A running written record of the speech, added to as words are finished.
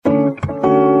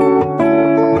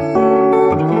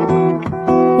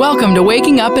Welcome to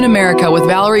Waking Up in America with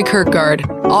Valerie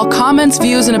Kirkgard. All comments,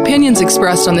 views, and opinions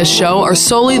expressed on this show are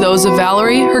solely those of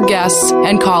Valerie, her guests,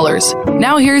 and callers.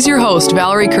 Now here's your host,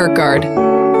 Valerie Kirkgard.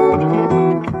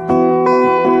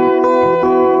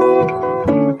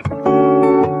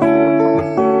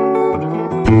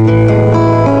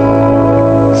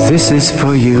 This is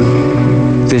for you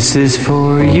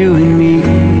and me,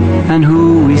 and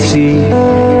who we see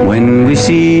when we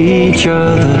see each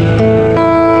other.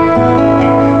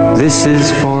 This is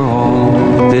for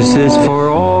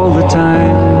all the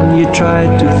time you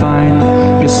tried to find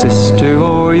your sister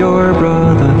or your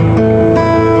brother.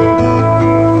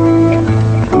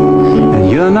 And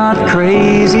you're not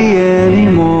crazy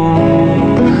anymore,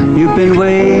 you've been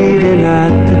waiting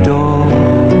at the door.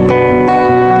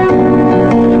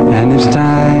 And it's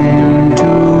time to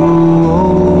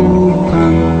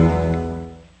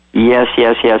open. Yes,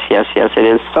 it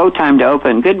is so time to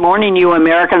open. Good morning, you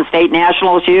American State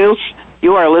Nationals, you.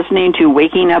 You are listening to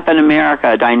Waking Up in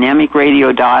America, dynamic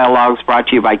radio dialogues brought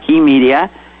to you by Key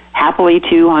Media,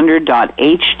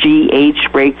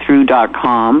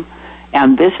 happily200.hghbreakthrough.com,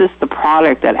 and this is the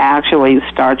product that actually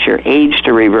starts your age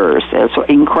to reverse. It's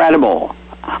incredible.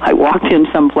 I walked in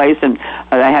someplace and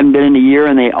I hadn't been in a year,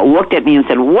 and they looked at me and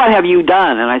said, "What have you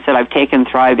done?" And I said, "I've taken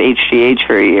Thrive HGH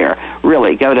for a year."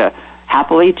 Really, go to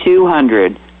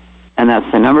happily200, and that's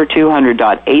the number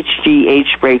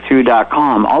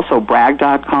 200.hghbreakthrough.com. Also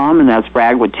brag.com, and that's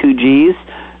brag with 2 G's.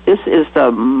 This is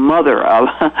the mother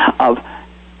of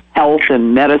health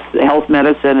and health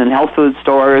medicine and health food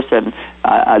stores, and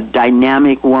a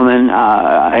dynamic woman,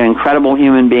 an incredible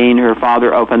human being. Her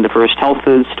father opened the first health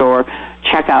food store.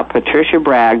 Check out Patricia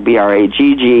Bragg,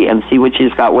 B-R-A-G-G, and see what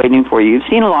she's got waiting for you. You've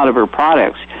seen a lot of her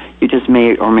products. You just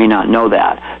may or may not know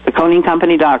that.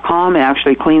 TheConingCompany.com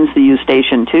actually cleans the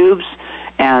Eustachian tubes,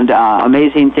 and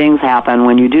amazing things happen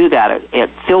when you do that. It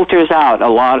filters out a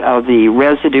lot of the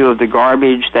residue of the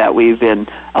garbage that we've been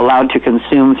allowed to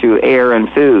consume through air and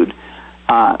food.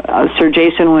 Sir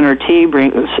Jason Winter Tea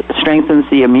strengthens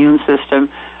the immune system.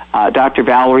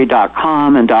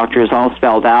 DrValerie.com, and doctor is all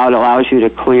spelled out, allows you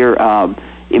to clear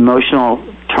emotional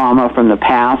trauma from the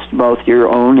past, both your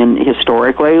own and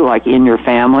historically, like in your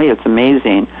family. It's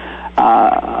amazing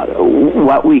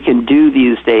what we can do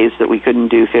these days that we couldn't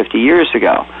do 50 years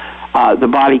ago. The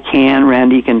Body Can,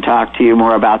 Randy can talk to you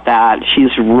more about that.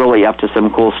 She's really up to some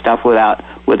cool stuff with that.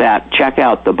 Check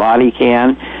out The Body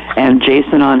Can. And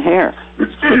Jason on hair.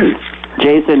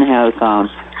 Jason has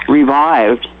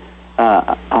revived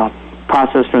a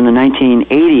process from the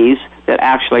 1980s that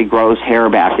actually grows hair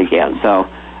back again. So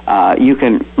you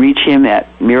can reach him at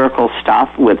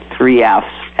miraclestuff with 3 F's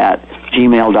at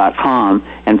gmail.com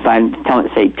and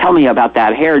tell me about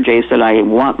that hair, Jason. I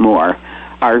want more.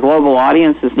 Our global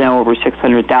audience is now over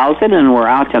 600,000, and we're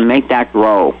out to make that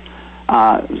grow.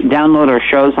 Download our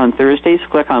shows on Thursdays.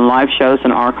 Click on live shows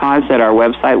and archives at our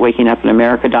website,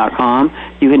 wakingupinamerica.com.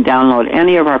 You can download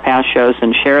any of our past shows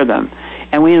and share them.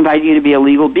 And we invite you to be a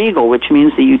legal beagle, which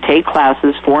means that you take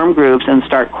classes, form groups, and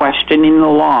start questioning the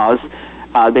laws.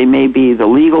 They may be the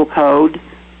legal code,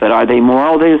 but are they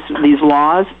moral, these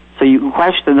laws? So you can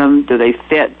question them. Do they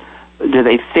fit?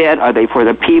 Are they for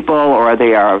the people, or are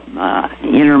they our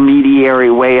intermediary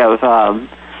way of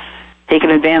taking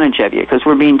advantage of you? Because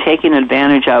we're being taken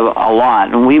advantage of a lot.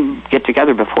 And we get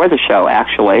together before the show,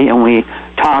 actually, and we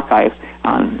talk.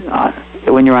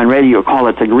 When you're on radio, you call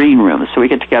it the green room. So we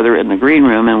get together in the green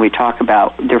room, and we talk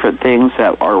about different things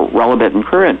that are relevant and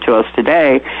current to us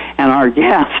today. And our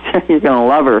guest, you're going to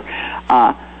love her,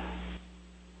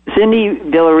 Cindy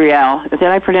Villarreal. Did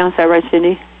I pronounce that right,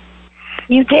 Cindy?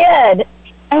 You did.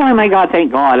 Oh, my God,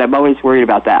 thank God. I'm always worried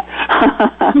about that.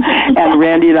 And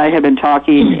Randy and I have been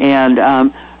talking, and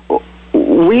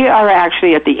we are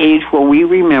actually at the age where we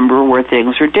remember where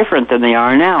things are different than they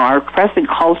are now. Our present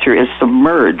culture is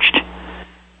submerged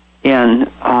in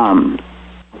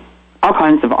all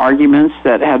kinds of arguments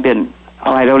that have been,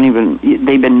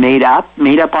 they've been made up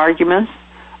arguments.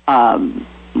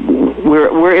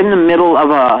 We're in the middle of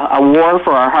a war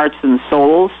for our hearts and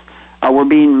souls. We're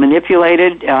being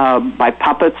manipulated by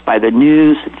puppets, by the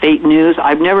news, fake news.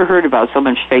 I've never heard about so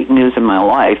much fake news in my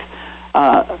life.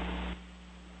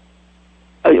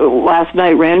 Last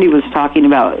night, Randy was talking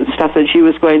about stuff that she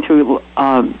was going through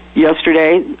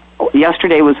yesterday.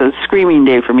 Yesterday was a screaming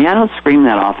day for me. I don't scream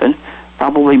that often,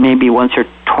 probably maybe once or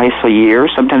twice a year.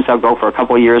 Sometimes I'll go for a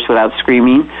couple of years without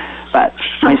screaming. But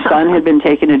my son had been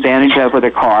taken advantage of with a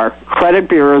car. Credit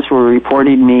bureaus were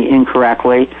reporting me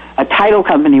incorrectly. A title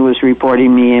company was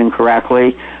reporting me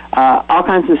incorrectly. All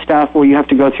kinds of stuff where you have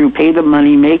to go through, pay the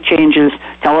money, make changes,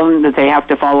 tell them that they have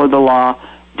to follow the law,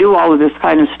 do all of this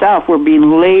kind of stuff, we're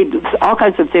being laid, all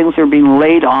kinds of things are being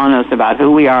laid on us about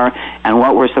who we are and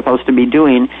what we're supposed to be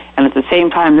doing. And at the same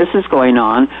time this is going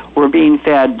on, we're being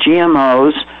fed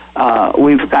GMOs.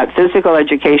 We've got physical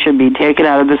education being taken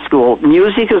out of the school.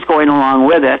 Music is going along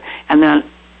with it. And then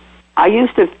I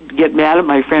used to get mad at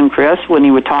my friend Chris when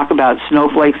he would talk about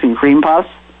snowflakes and cream puffs.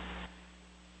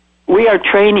 We are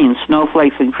training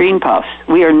snowflakes and cream puffs.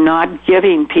 We are not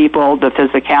giving people the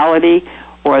physicality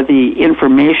or the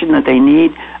information that they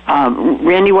need.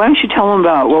 Randy, why don't you tell them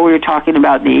about what we were talking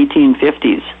about in the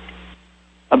 1850s,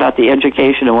 about the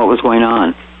education and what was going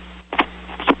on?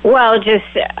 Well, just,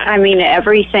 I mean,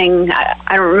 everything.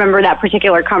 I don't remember that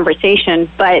particular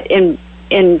conversation, but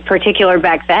in particular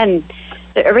back then,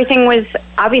 everything was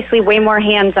obviously way more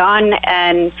hands-on.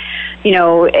 And, you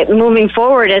know, moving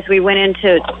forward as we went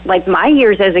into, like, my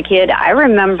years as a kid, I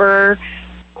remember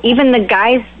even the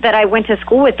guys that I went to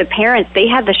school with, the parents, they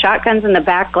had the shotguns in the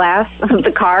back glass of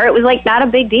the car. It was, like, not a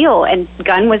big deal. And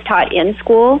gun was taught in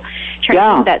school,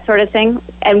 training, that sort of thing.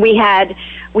 And we had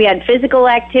physical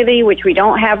activity, which we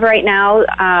don't have right now.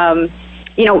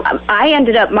 You know, I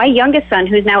ended up, my youngest son,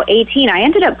 who's now 18, I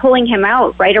ended up pulling him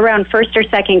out right around first or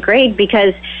second grade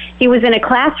because he was in a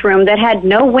classroom that had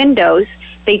no windows.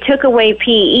 They took away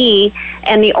PE,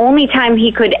 and the only time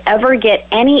he could ever get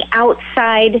any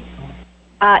outside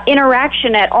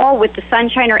interaction at all with the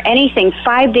sunshine or anything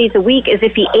 5 days a week is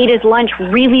if he ate his lunch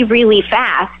really, really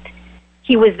fast.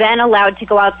 He was then allowed to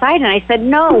go outside, and I said,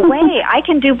 no way, I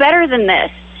can do better than this.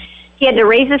 He had to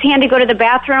raise his hand to go to the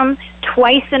bathroom.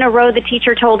 Twice in a row, the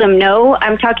teacher told him no.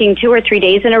 I'm talking 2 or 3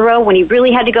 days in a row. When he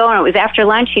really had to go and it was after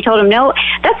lunch, he told him no.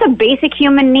 That's a basic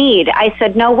human need. I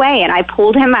said, no way. And I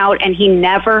pulled him out, and he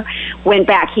never went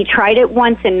back. He tried it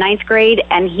once in 9th grade,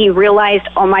 and he realized,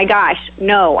 oh, my gosh,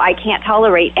 no, I can't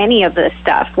tolerate any of this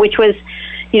stuff, which was,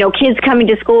 you know, kids coming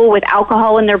to school with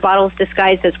alcohol in their bottles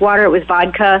disguised as water. It was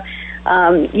vodka.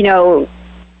 You know,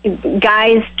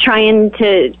 guys trying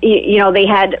to, you know, they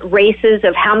had races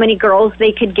of how many girls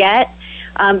they could get.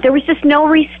 There was just no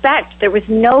respect. There was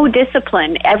no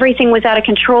discipline. Everything was out of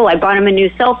control. I bought him a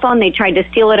new cell phone. They tried to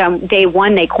steal it on day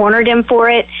one. They cornered him for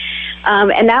it.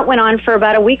 And that went on for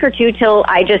about a week or two till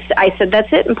I said,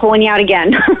 that's it, I'm pulling you out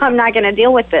again. I'm not going to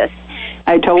deal with this.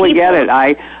 I totally get it.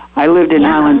 I lived in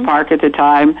Highland Park at the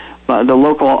time. The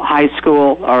local high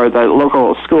school, or the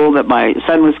local school that my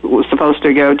son was supposed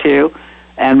to go to,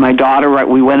 and my daughter,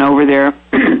 we went over there.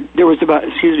 There was about,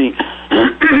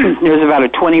 there was about a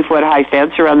 20-foot high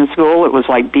fence around the school. It was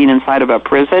like being inside of a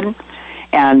prison,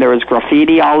 and there was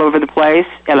graffiti all over the place.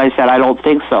 And I said, I don't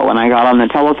think so. And I got on the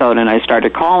telephone and I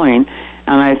started calling,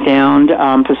 and I found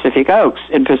Pacific Oaks.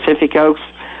 In Pacific Oaks,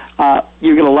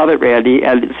 you're going to love it, Randy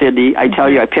and Cindy. I tell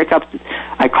you,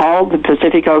 I called the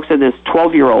Pacific Oaks, and this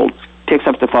 12-year-old picks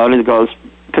up the phone and goes,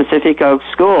 Pacific Oaks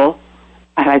School.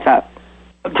 And I thought,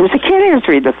 there's a kid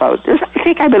answering the phone. I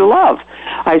think I'm in love.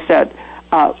 I said,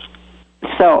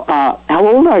 so how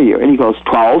old are you? And he goes,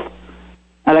 12.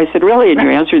 And I said, really? And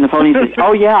you're answering the phone? He says,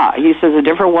 oh, yeah. He says, a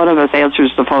different one of us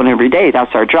answers the phone every day.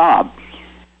 That's our job.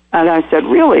 And I said,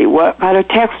 really? What kind of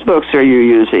textbooks are you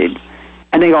using?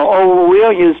 And they go, oh, well, we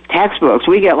don't use textbooks.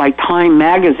 We get like Time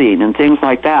magazine and things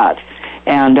like that.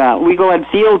 And we go on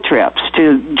field trips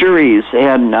to juries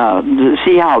and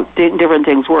see how different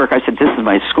things work. I said, this is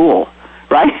my school,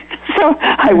 right? So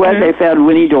I went, they found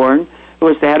Winnie Dorn, who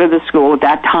was the head of the school. At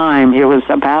that time, it was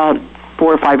about $400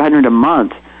 or $500 a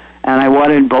month, and I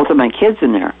wanted both of my kids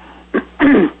in there.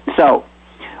 So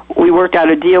we worked out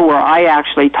a deal where I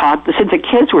actually taught, since the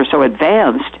kids were so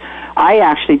advanced, I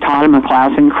actually taught them a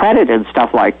class in credit and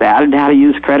stuff like that, and how to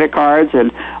use credit cards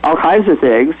and all kinds of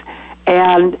things.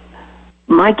 And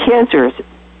my kids are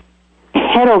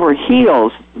head over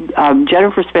heels.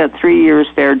 Jennifer spent 3 years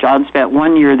there. John spent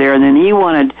 1 year there, and then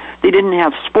they didn't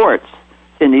have sports,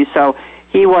 Cindy, so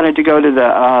he wanted to go to the,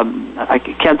 I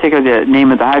can't think of the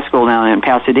name of the high school now in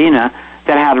Pasadena,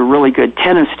 that had a really good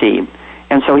tennis team.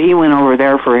 And so he went over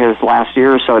there for his last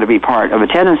year or so to be part of a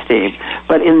tennis team.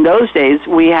 But in those days,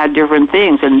 we had different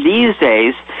things. And these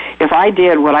days, if I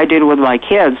did what I did with my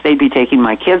kids, they'd be taking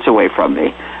my kids away from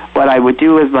me. What I would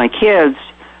do with my kids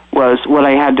was when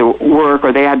I had to work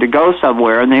or they had to go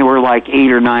somewhere and they were like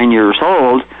 8 or 9 years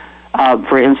old,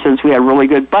 for instance, we had really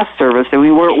good bus service and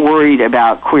we weren't worried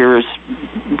about queer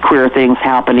things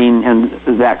happening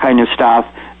and that kind of stuff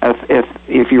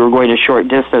if you were going a short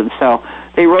distance. So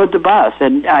they rode the bus,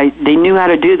 and they knew how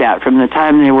to do that from the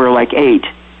time they were like 8.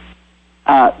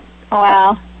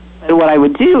 Wow. What I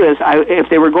would do is, if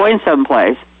they were going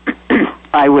someplace,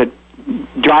 I would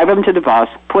drive them to the bus,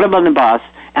 put them on the bus,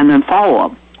 and then follow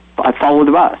them. I'd follow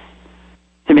the bus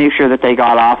to make sure that they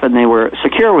got off and they were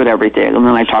secure with everything. And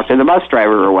then I talked to the bus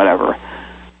driver or whatever.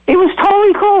 It was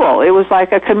totally cool. It was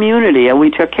like a community, and we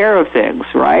took care of things,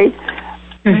 right?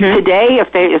 Mm-hmm. Today,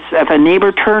 if a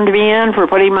neighbor turned me in for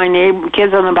putting my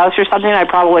kids on the bus or something, I'd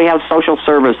probably have social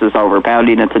services over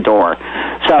pounding at the door.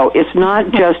 So it's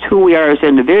not just who we are as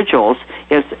individuals,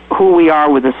 it's who we are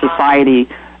with the society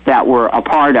that we're a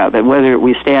part of, and whether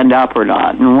we stand up or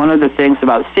not. And one of the things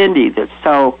about Cindy that's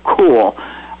so cool,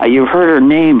 you've heard her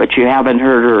name, but you haven't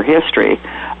heard her history.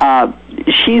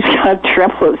 She's got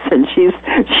triplets, and she's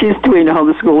doing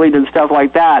homeschooling and stuff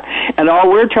like that. And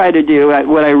all we're trying to do,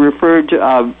 when I referred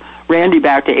to Randy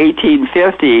back to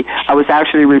 1850, I was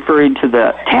actually referring to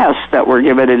the tests that were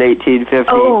given in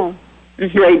 1850. Oh.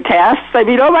 Mm-hmm. Grade tests. I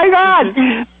mean, oh my God!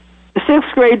 The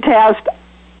 6th grade test,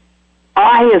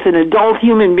 I, as an adult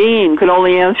human being, could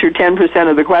only answer 10%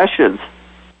 of the questions.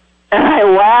 And I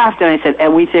laughed, and I said,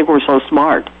 and we think we're so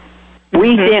smart.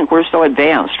 We think we're so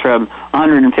advanced from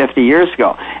 150 years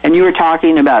ago. And you were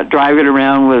talking about driving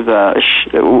around with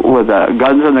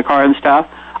guns in the car and stuff.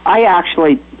 I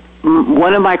actually,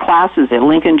 one of my classes at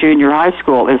Lincoln Junior High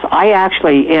School is I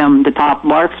actually am the top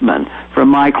marksman from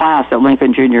my class at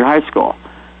Lincoln Junior High School.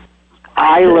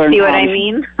 I learned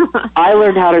I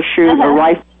learned how to shoot a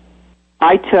rifle.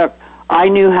 I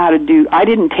knew how to do, I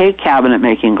didn't take cabinet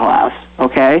making class,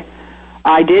 okay?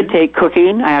 I did take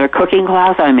cooking. I had a cooking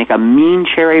class. I make a mean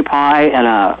cherry pie and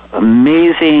a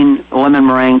amazing lemon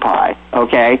meringue pie,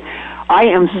 okay? I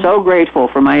am so grateful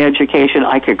for my education.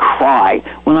 I could cry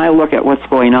when I look at what's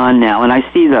going on now, and I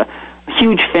see the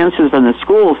huge fences in the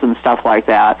schools and stuff like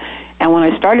that. And when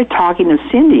I started talking to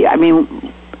Cindy, I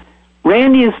mean,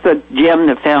 Randy is the gem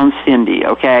that found Cindy,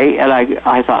 okay? And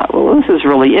I thought, well, this is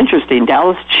really interesting.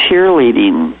 Dallas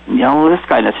cheerleading, this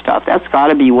kind of stuff. That's got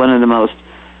to be one of the most,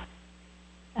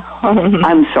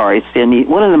 I'm sorry, Cindy,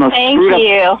 one of the most screwed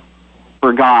up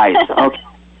for guys. Okay.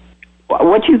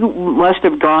 What you must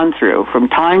have gone through from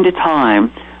time to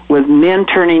time with men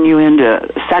turning you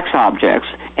into sex objects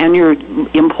and your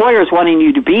employers wanting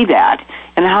you to be that,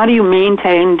 and how do you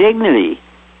maintain dignity?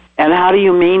 And how do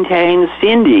you maintain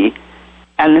Cindy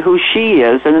and who she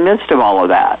is in the midst of all of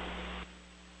that?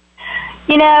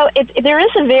 There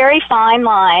is a very fine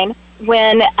line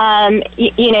when, and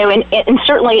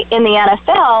certainly in the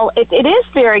NFL, it is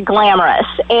very glamorous.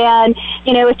 And,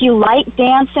 if you like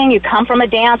dancing, you come from a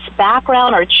dance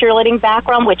background or a cheerleading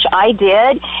background, which I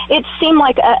did, it seemed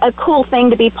like a cool thing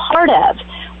to be part of.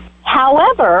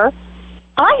 However,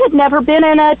 I had never been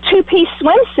in a two-piece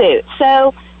swimsuit,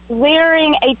 so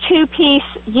wearing a two-piece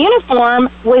uniform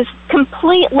was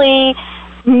completely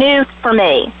new for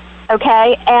me.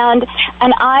 Okay, and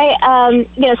I,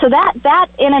 so that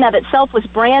in and of itself was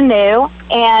brand new,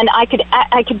 and I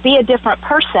could be a different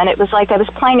person. It was like I was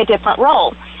playing a different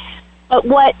role. But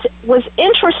what was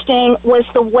interesting was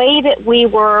the way that we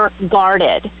were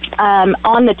guarded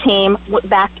on the team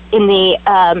back in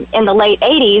the late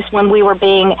 '80s when we were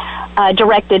being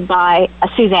directed by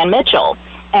Suzanne Mitchell,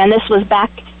 and this was back.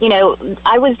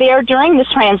 I was there during this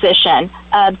transition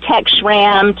of Tex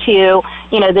Schramm to,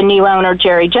 the new owner,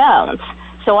 Jerry Jones.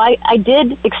 So I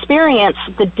did experience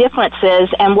the differences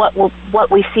and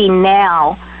what we see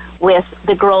now with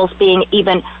the girls being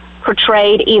even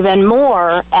portrayed even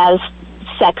more as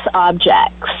sex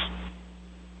objects.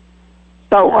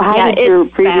 So how did your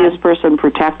previous person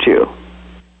protect you?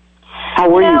 How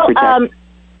were you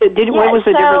protected? What was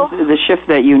the difference, the shift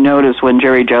that you noticed when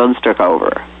Jerry Jones took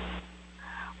over?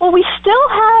 Well, we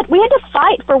had to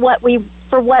fight for what we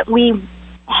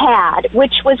had,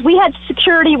 which was we had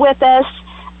security with us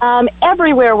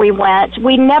everywhere we went.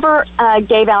 We never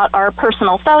gave out our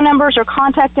personal phone numbers or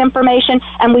contact information,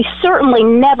 and we certainly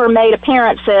never made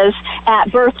appearances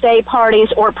at birthday parties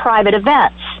or private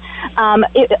events.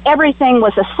 Everything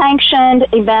was a sanctioned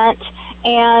event,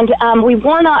 and we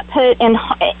were not put in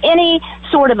any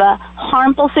sort of a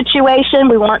harmful situation.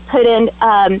 We weren't put in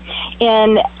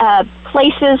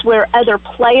places where other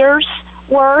players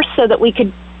were, so that we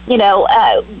could,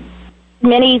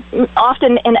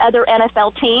 often in other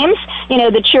NFL teams,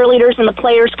 the cheerleaders and the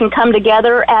players can come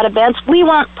together at events. We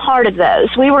weren't part of those.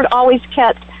 We were always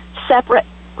kept separate.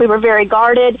 We were very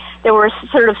guarded. There were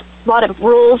sort of a lot of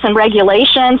rules and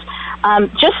regulations.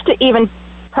 Just to even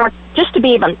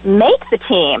make the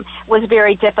team was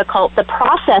very difficult. The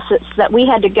processes that we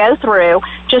had to go through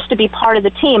just to be part of the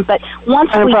team. But once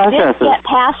we did get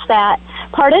past that,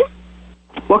 pardon?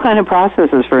 What kind of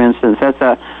processes, for instance?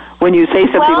 When you say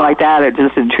something like that, it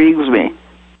just intrigues me.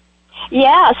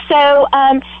 Yeah, so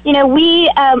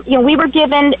we were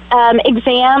given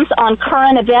exams on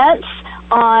current events,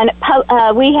 on.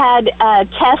 We had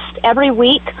tests every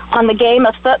week on the game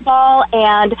of football,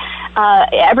 and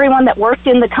everyone that worked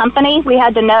in the company, we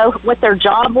had to know what their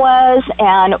job was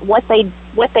and what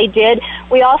they did.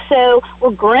 We also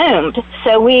were groomed,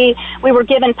 so we were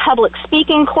given public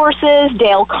speaking courses,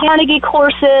 Dale Carnegie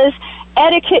courses,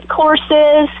 etiquette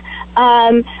courses.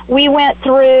 We went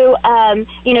through,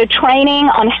 training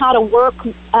on how to work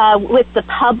with the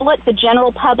public, the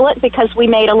general public, because we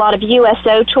made a lot of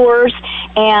USO tours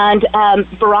and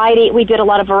we did a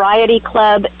lot of variety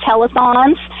club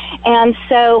telethons. And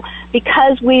so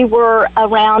because we were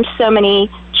around so many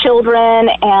children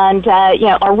and,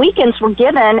 our weekends were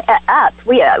given up.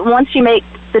 Once you make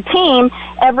the team,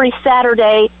 every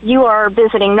Saturday you are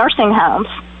visiting nursing homes.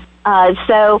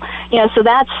 So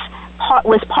that's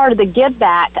was part of the give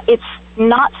back. It's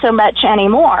not so much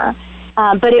anymore,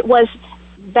 but it was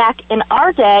back in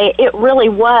our day. It really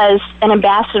was an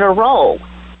ambassador role,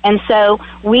 and so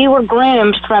we were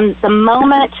groomed from the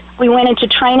moment we went into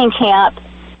training camp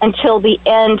until the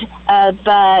end of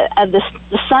the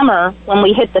summer when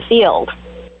we hit the field.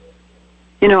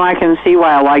 I can see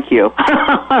why I like you.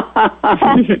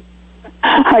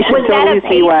 I can totally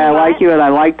see why I like you, and I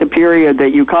like the period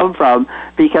that you come from,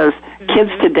 because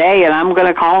kids today, and I'm going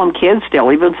to call them kids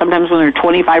still, even sometimes when they're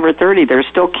 25 or 30, they're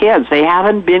still kids. They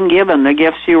haven't been given the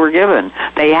gifts you were given.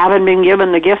 They haven't been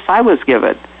given the gifts I was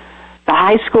given. The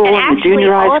high school and the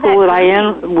junior high school that I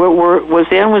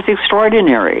was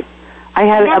extraordinary. I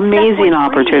had amazing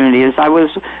opportunities. I was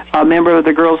a member of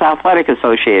the Girls Athletic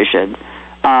Association.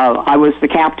 I was the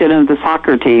captain of the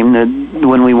soccer team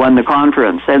when we won the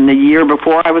conference. And the year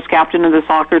before I was captain of the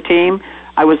soccer team,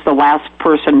 I was the last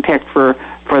person picked for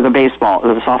the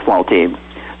softball team.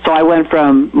 So I went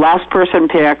from last person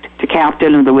picked to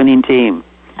captain of the winning team.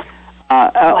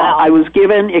 Wow. I was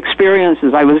given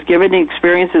experiences.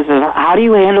 Of how do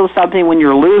you handle something when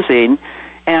you're losing,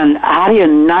 and how do you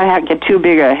not get too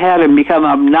big ahead and become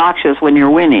obnoxious when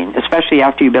you're winning, especially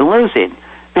after you've been losing.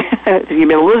 If you've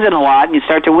been losing a lot and you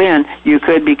start to win, you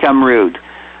could become rude.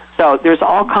 So there's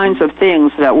all kinds of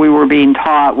things that we were being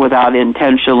taught without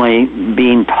intentionally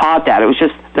being taught that. It was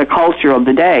just the culture of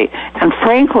the day. And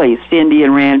frankly, Cindy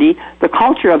and Randy, the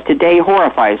culture of today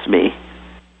horrifies me.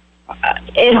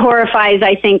 It horrifies,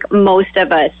 I think, most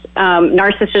of us.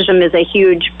 Narcissism is a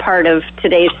huge part of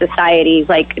today's society.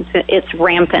 Like, it's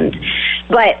rampant.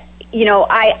 But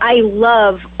I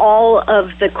love all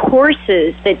of the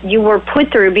courses that you were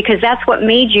put through, because that's what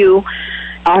made you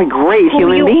a great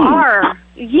human being. Are.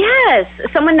 Yes,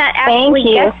 someone that actually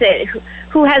gets it,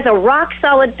 who has a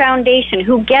rock-solid foundation,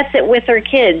 who gets it with her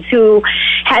kids, who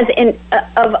has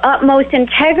of utmost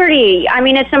integrity. I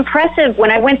mean, it's impressive when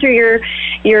I went through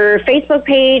your Facebook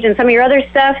page and some of your other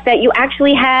stuff that you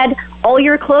actually had all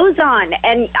your clothes on,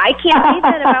 and I can't say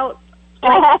that about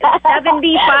like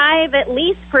 75% at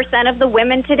least of the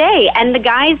women today. And the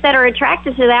guys that are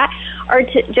attracted to that are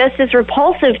just as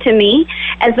repulsive to me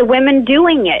as the women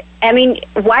doing it. I mean,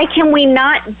 why can we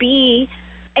not be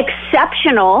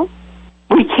exceptional?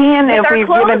 We can if we've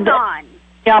given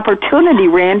the opportunity,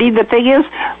 Randy. The thing is,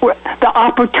 the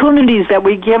opportunities that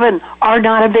we've given are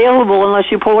not available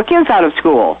unless you pull the kids out of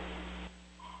school.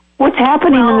 What's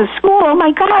happening in the school? Oh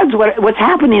my God! What's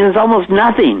happening is almost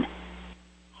nothing.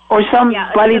 Or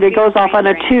somebody that goes off on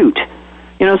a toot.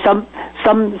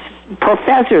 Some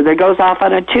professor that goes off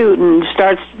on a toot and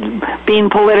starts being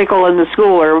political in the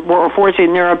school or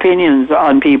forcing their opinions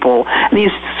on people. And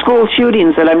these school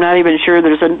shootings that I'm not even sure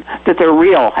that they're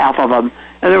real, half of them.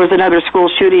 And there was another school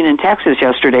shooting in Texas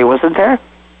yesterday, wasn't there?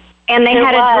 And they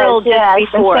had a drill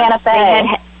just before. In Santa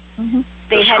Fe.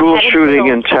 The school shooting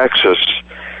in Texas.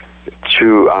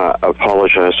 To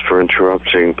apologize for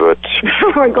interrupting, but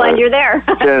we're glad you're there.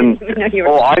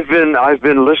 I've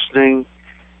been listening,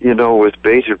 with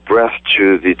bated breath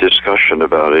to the discussion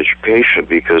about education,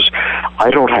 because I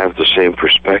don't have the same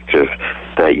perspective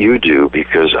that you do,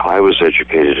 because I was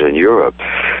educated in Europe.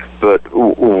 But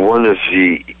one of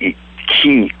the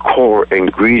key core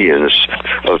ingredients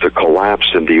of the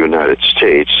collapse in the United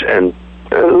States, and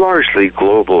largely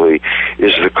globally,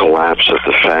 is the collapse of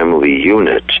the family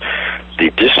unit. The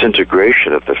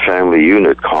disintegration of the family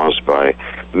unit, caused by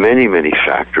many, many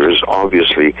factors,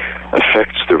 obviously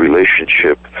affects the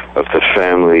relationship of the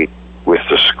family with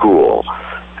the school.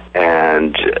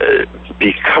 And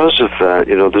because of that,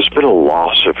 there's been a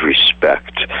loss of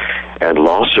respect. And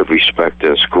loss of respect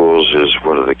in schools is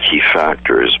one of the key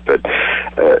factors. But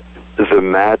the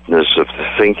madness of the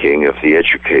thinking of the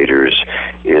educators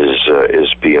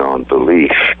is beyond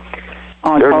belief.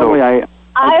 Oh, totally.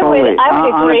 I would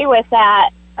agree with that.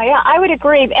 Yeah, I would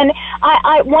agree. And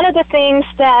I one of the things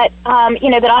that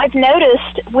that I've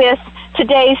noticed with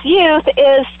today's youth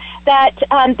is that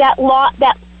that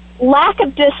lack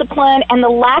of discipline and the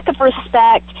lack of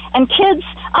respect. And kids,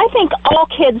 I think all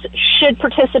kids should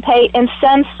participate in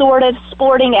some sort of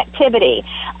sporting activity.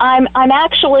 I'm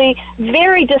actually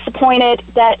very disappointed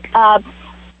that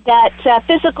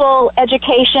physical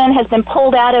education has been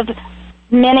pulled out of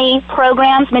many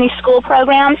school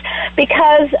programs,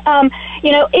 because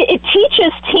it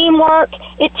teaches teamwork,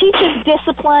 it teaches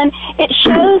discipline, it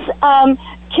shows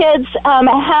kids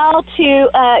how to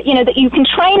that you can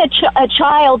train a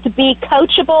child to be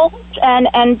coachable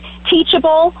and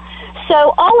teachable.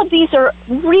 So all of these are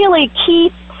really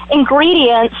key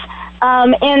ingredients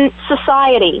in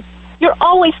society. You're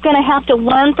always going to have to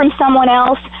learn from someone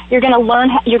else. You're going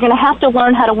to have to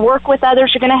learn how to work with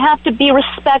others. You're going to have to be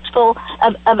respectful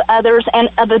of others and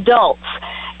of adults.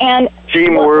 And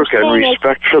teamwork and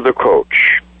respect for the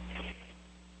coach.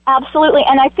 Absolutely.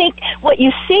 And I think what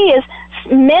you see is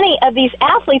many of these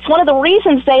athletes, one of the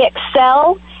reasons they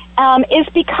excel is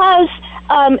because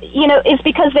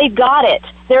they've got it.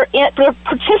 They're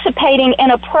participating in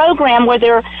a program where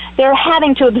they're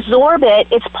having to absorb it.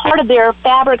 It's part of their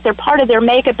fabric. They're part of their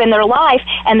makeup in their life,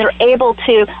 and they're able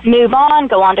to move on,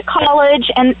 go on to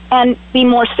college, and be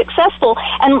more successful.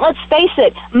 And let's face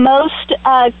it,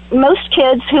 most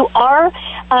kids who are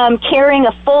carrying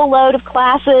a full load of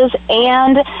classes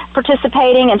and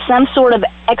participating in some sort of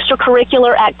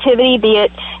extracurricular activity, be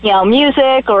it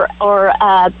music or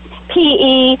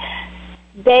PE,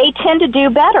 they tend to do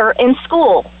better in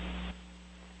school.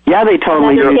 Yeah, they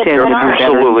totally do. You're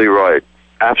absolutely right.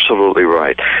 Absolutely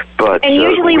right. But and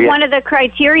usually one of the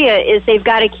criteria is they've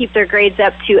got to keep their grades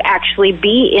up to actually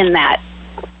be in that.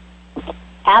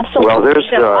 Absolutely. Well,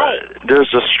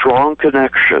 there's a strong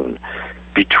connection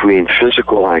between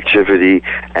physical activity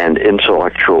and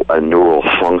intellectual and neural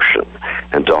function.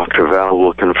 And Dr. Val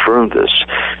will confirm this.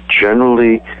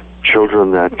 Generally,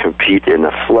 children that compete in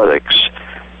athletics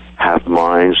have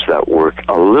minds that work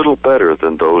a little better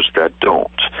than those that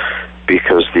don't,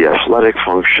 because the athletic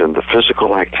function, the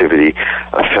physical activity,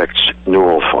 affects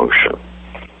neural function.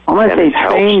 I want to say it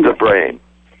helps the brain.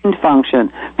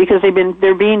 Function, because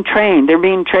they're being trained. They're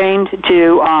being trained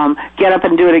to get up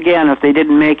and do it again if they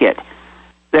didn't make it.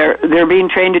 They're being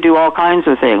trained to do all kinds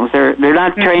of things. They're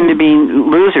not trained to being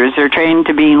losers. They're trained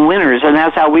to being winners, and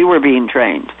that's how we were being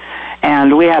trained.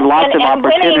 And we had lots of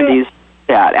opportunities.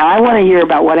 And I want to hear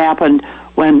about what happened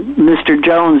when Mr.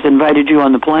 Jones invited you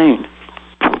on the plane.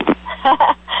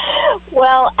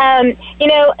 Well,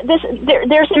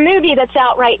 there's a movie that's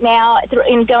out right now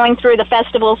in going through the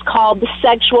festivals called The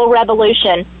Sexual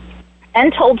Revolution,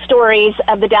 Untold Stories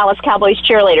of the Dallas Cowboys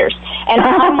Cheerleaders. And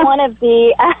I'm one of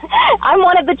the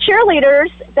cheerleaders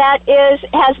that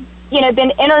has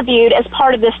been interviewed as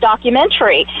part of this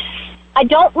documentary. I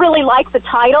don't really like the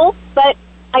title, but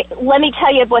let me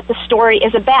tell you what the story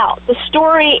is about. The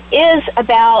story is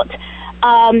about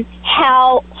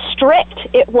how strict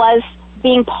it was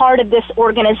being part of this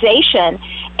organization,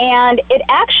 and it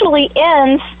actually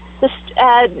ends.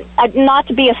 Not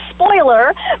to be a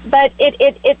spoiler, but it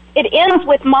ends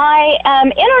with my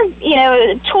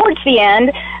towards the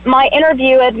end, my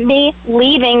interview of me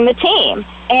leaving the team,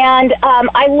 and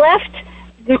I left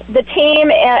the team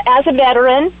as a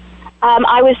veteran.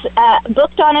 I was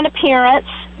booked on an appearance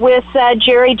with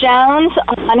Jerry Jones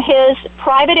on his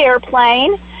private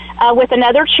airplane with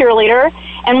another cheerleader,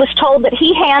 and was told that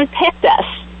he handpicked us,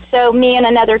 so me and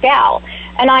another gal.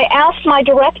 And I asked my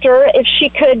director if she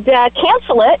could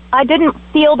cancel it. I didn't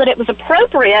feel that it was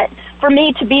appropriate for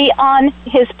me to be on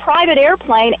his private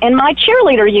airplane in my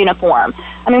cheerleader uniform.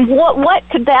 I mean, what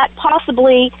could that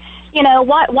possibly,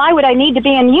 why would I need to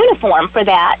be in uniform for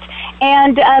that?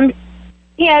 And,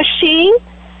 she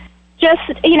just,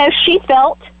 she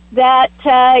felt that,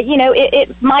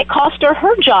 it might cost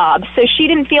her job. So she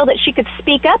didn't feel that she could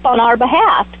speak up on our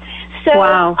behalf. So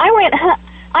wow. I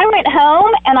went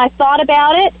home and I thought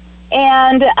about it,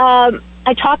 and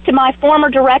I talked to my former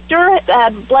director.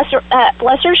 Bless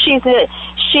her. She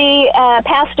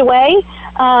passed away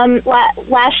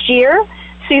last year,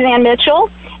 Suzanne Mitchell,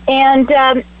 and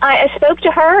I spoke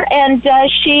to her, and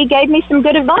she gave me some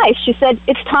good advice. She said,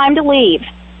 "It's time to leave,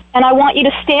 and I want you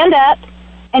to stand up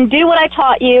and do what I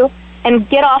taught you and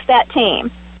get off that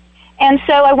team." And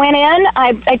so I went in.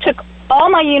 I took all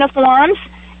my uniforms,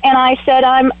 and I said,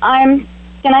 "I'm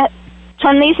going to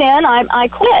turn these in. I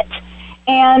quit."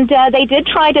 And they did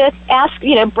try to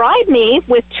bribe me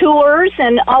with tours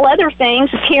and all other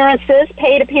things, appearances,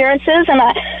 paid appearances, and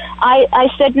I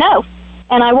said no.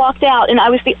 and I walked out, and I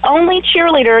was the only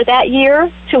cheerleader that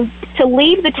year to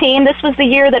leave the team. This was the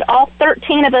year that all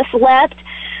 13 of us left.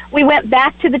 We went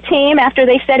back to the team after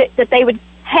they said that they would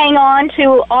hang on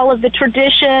to all of the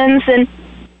traditions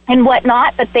and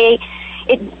whatnot, but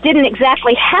it didn't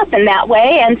exactly happen that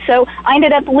way, and so I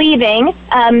ended up leaving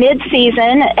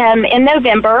mid-season in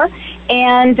November,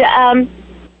 and I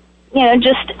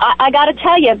got to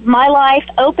tell you, my life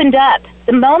opened up.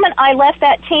 The moment I left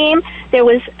that team, there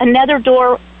was another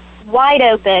door wide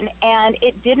open, and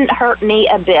it didn't hurt me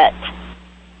a bit.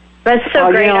 That's so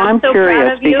great. I'm so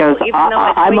curious because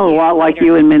I'm a lot like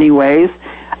you in many ways,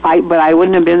 but I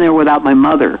wouldn't have been there without my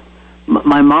mother.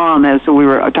 My mom, as we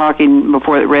were talking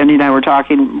before, Randy and I were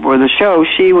talking for the show,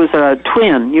 she was a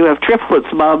twin. You have triplets.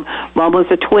 Mom was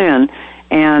a twin.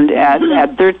 And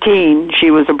at 13,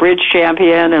 she was a bridge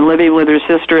champion and living with her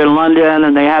sister in London,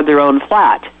 and they had their own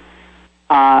flat.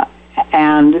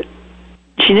 And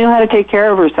she knew how to take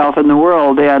care of herself in the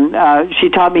world, and she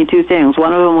taught me two things.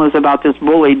 One of them was about this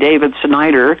bully, David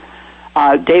Snyder.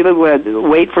 David would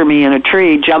wait for me in a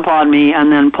tree, jump on me,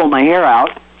 and then pull my hair out.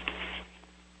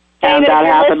 David,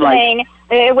 if you're listening,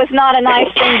 it was not a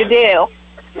nice thing to do.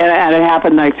 And it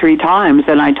happened like 3 times,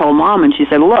 and I told Mom, and she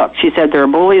said, look, she said, there are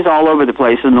bullies all over the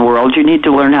place in the world. You need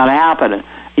to learn how to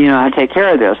how to take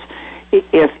care of this.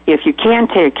 If you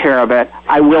can't take care of it,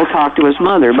 I will talk to his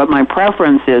mother, but my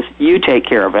preference is you take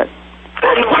care of it.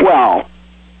 Well,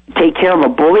 take care of a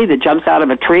bully that jumps out of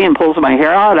a tree and pulls my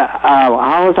hair out?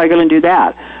 How was I going to do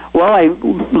that? Well, I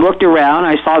looked around.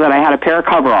 I saw that I had a pair of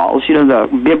coveralls, the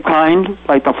bib kind,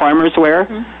 like the farmers wear.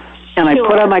 Mm-hmm. And I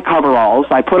put on my coveralls,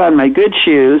 I put on my good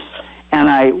shoes, and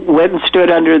I went and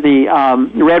stood under the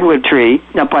redwood tree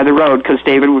up by the road because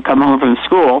David would come home from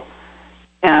school.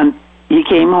 And he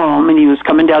came home, and he was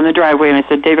coming down the driveway, and I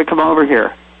said, David, come over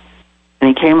here. And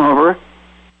he came over,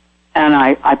 and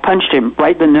I punched him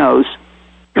right in the nose.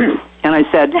 And I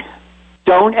said,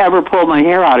 don't ever pull my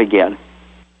hair out again.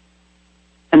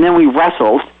 And then we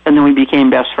wrestled, and then we became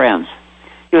best friends.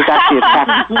 It was actually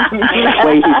a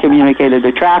way he communicated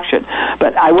attraction.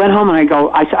 But I went home and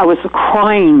I was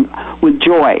crying with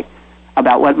joy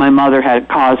about what my mother had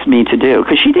caused me to do,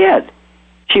 because she did.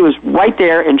 She was right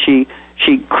there, and she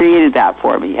created that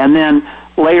for me. And then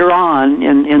later on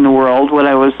in the world, when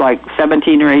I was like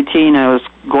 17 or 18, I was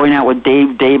going out with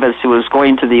Dave Davis, who was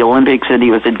going to the Olympics, and he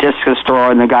was a discus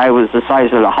thrower, and the guy was the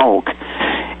size of the Hulk.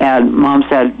 And Mom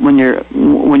said, when you're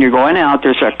going out,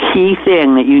 there's a key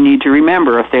thing that you need to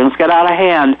remember. If things get out of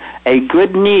hand, a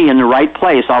good knee in the right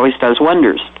place always does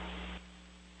wonders.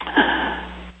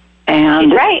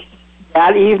 And right.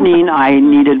 That evening, I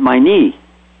needed my knee.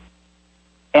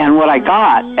 And what I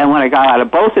got out of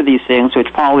both of these things,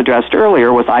 which Paul addressed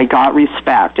earlier, was I got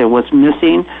respect. And what's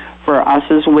missing for us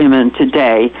as women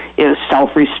today is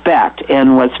self-respect.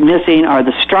 And what's missing are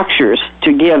the structures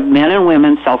to give men and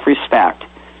women self-respect.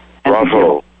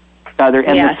 Bravo. And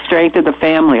the strength of the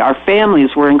family. Our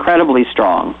families were incredibly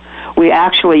strong. We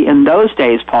actually, in those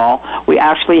days, Paul, we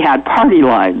actually had party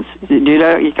lines. Do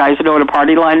you guys know what a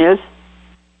party line is?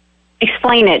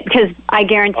 Explain it, because I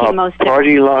guarantee most of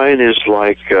party line is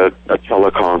like a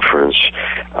teleconference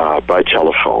by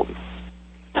telephone.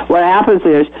 What happens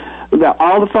is that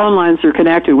all the phone lines are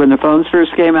connected when the phones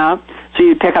first came out, so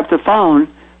you pick up the phone.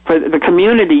 For the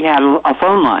community had a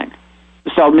phone line.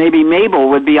 So maybe Mabel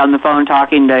would be on the phone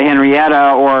talking to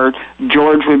Henrietta, or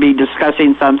George would be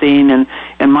discussing something. And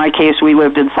in my case, we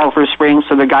lived in Sulphur Springs,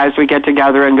 so the guys would get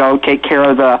together and go take care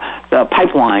of the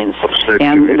pipelines.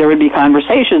 And there would be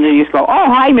conversations, and you'd go, oh,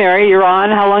 hi, Mary, you're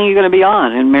on. How long are you going to be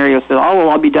on? And Mary would say, oh,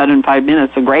 well, I'll be done in 5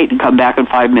 minutes. So great, and come back in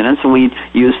 5 minutes, and we'd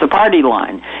use the party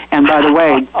line. And by the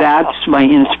way, that's my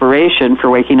inspiration for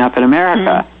waking up in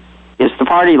America, is the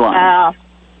party line.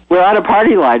 We're on a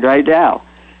party line right now.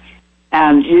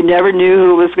 And you never knew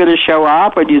who was going to show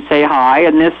up, and you'd say hi.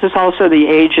 And this is also the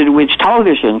age in which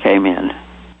television came in.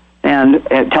 And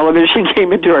television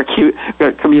came into our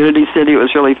community city. It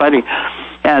was really funny.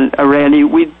 And Randy,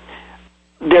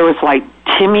 there was like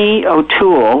Timmy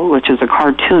O'Toole, which is a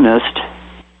cartoonist.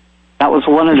 That was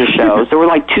one of the shows. There were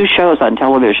like 2 shows on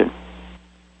television.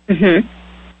 Mm-hmm.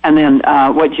 And then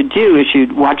what you'd do is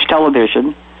you'd watch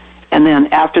television, and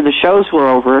then after the shows were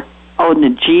over, in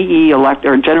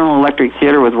the General Electric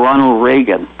Theater with Ronald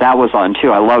Reagan. That was on,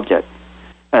 too. I loved it.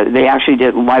 They actually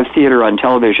did live theater on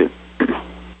television.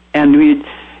 And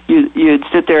you'd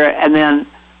sit there, and then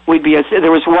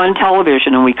there was one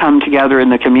television, and we come together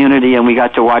in the community, and we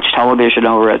got to watch television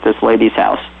over at this lady's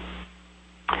house.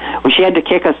 Well, she had to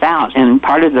kick us out, and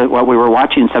part of what we were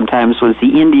watching sometimes was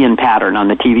the Indian pattern on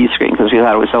the TV screen, because we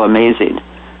thought it was so amazing.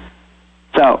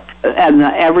 So, and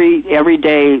every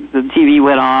day the TV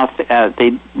went off,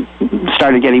 they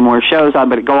started getting more shows on,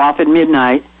 but it'd go off at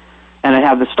midnight, and it'd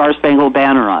have the Star Spangled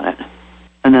Banner on it.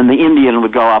 And then the Indian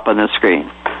would go up on the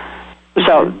screen.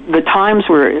 So the times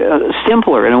were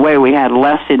simpler in a way. We had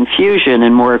less infusion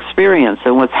and more experience.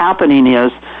 And what's happening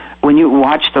is when you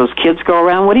watch those kids go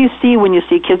around, what do you see when you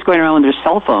see kids going around with their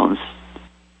cell phones?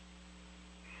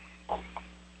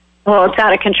 Well, it's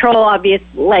out of control,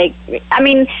 obviously.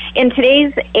 In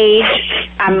today's age,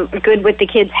 I'm good with the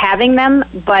kids having them,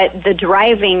 but the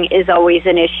driving is always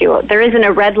an issue. There isn't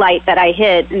a red light that I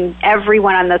hit, and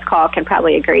everyone on this call can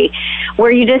probably agree,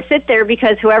 where you just sit there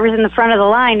because whoever's in the front of the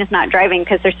line is not driving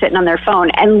because they're sitting on their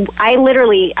phone. And I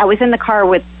was in the car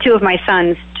with two of my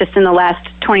sons just in the last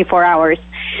 24 hours,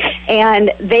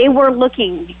 and they were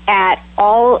looking at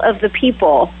all of the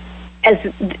people. As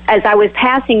I was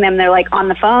passing them, they're like, on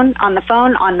the phone, on the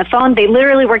phone, on the phone. They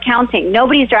literally were counting.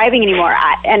 Nobody's driving anymore.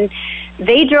 And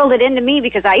they drilled it into me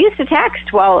because I used to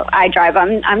text while I drive.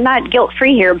 I'm not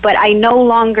guilt-free here, but I no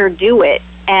longer do it.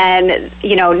 And,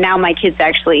 now my kids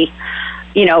actually,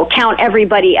 count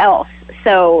everybody else.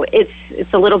 So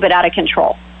it's a little bit out of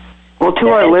control. Well, to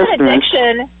our listeners,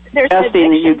 suggesting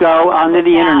that you go onto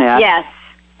the Internet, yes,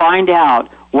 find out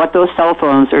what those cell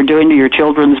phones are doing to your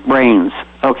children's brains,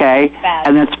 okay? Bad.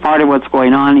 And that's part of what's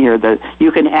going on here, that you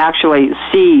can actually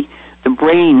see the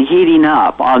brain heating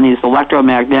up on these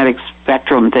electromagnetic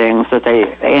spectrum things that they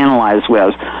analyze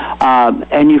with.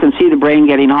 And you can see the brain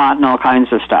getting hot and all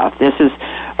kinds of stuff. This is,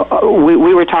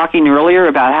 we were talking earlier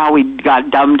about how we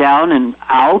got dumbed down and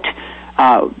out.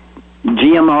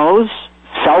 GMOs,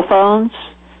 cell phones,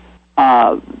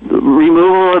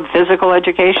 removal of physical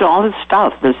education, all this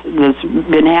stuff that's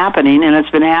been happening, and it's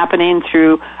been happening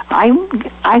through, I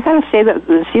got to say that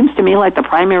it seems to me like the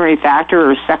primary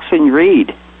factor is sex and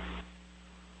greed.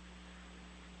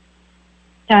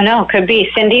 I don't know. Could be.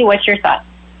 Cindy, what's your thought?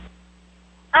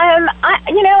 I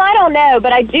don't know,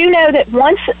 but I do know that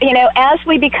once, as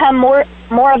we become more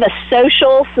of a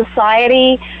social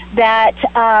society, that,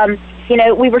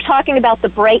 we were talking about the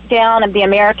breakdown of the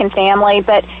American family,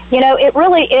 but, it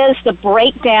really is the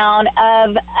breakdown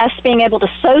of us being able to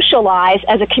socialize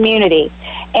as a community.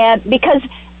 And because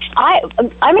I'm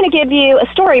going to give you a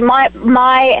story.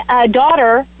 My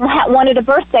daughter wanted a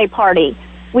birthday party.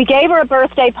 We gave her a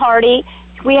birthday party.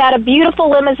 We had a beautiful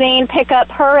limousine pick up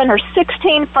her and her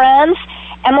 16 friends.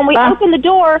 And when we opened the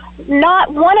door,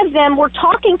 not one of them were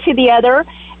talking to the other.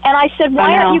 And I said,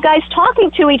 why aren't you guys talking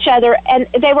to each other? And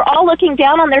they were all looking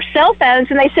down on their cell phones,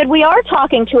 and they said, we are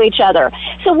talking to each other.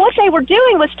 So what they were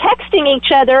doing was texting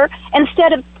each other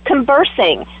instead of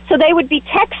conversing. So they would be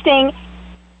texting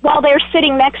while they're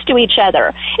sitting next to each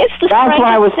other. It's the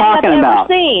strangest thing I've ever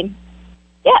seen.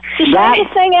 Yeah, it's the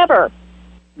strangest thing ever.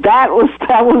 That was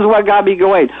what got me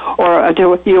going. Or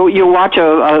you watch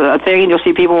a thing and you'll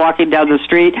see people walking down the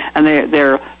street and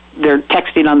they're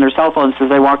texting on their cell phones as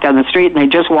they walk down the street, and they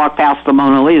just walk past the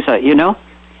Mona Lisa.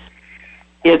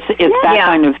 It's that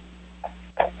kind of.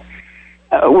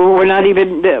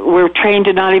 We're trained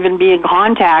to not even be in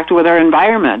contact with our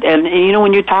environment. And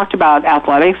when you talked about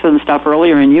athletics and stuff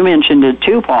earlier, and you mentioned it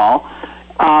too, Paul,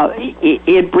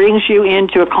 it brings you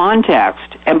into a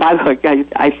context. And by the way,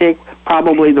 I think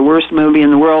probably the worst movie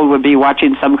in the world would be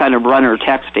watching some kind of runner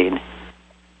texting.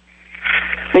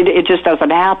 It just doesn't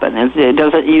happen. It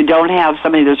doesn't. You don't have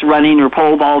somebody that's running or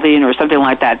pole vaulting or something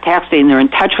like that texting. They're in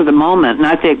touch with the moment, and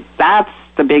I think that's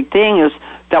the big thing, is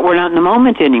that we're not in the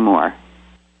moment anymore.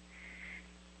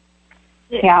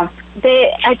 Yeah,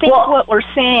 I think what we're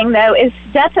seeing though is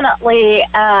definitely,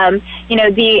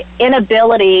 the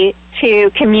inability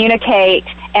to communicate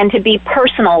and to be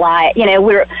personalized.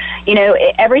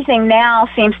 Everything now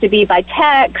seems to be by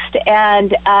text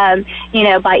and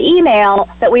by email.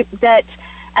 That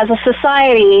as a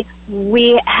society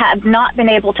we have not been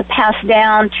able to pass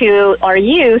down to our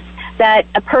youth that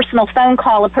a personal phone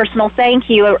call, a personal thank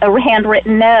you, a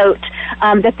handwritten note,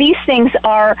 that these things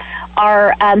are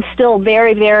still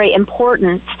very, very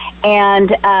important.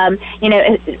 And,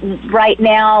 right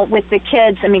now with the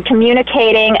kids,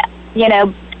 communicating,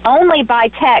 only by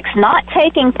text, not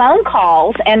taking phone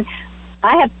calls. And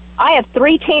I have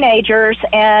 3 teenagers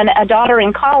and a daughter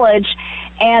in college,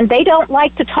 and they don't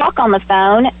like to talk on the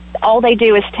phone. All they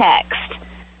do is text.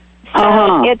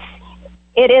 So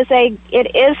it is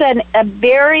a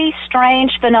very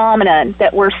strange phenomenon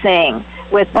that we're seeing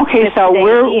with. Okay, so we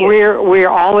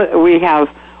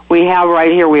have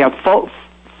right here, we have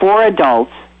 4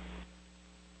 adults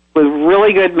with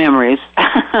really good memories.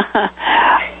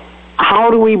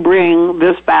 How do we bring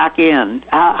this back in?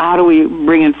 How do we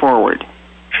bring it forward?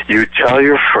 You tell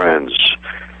your friends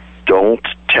don't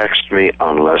text me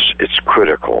unless it's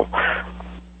critical.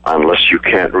 Unless you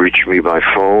can't reach me by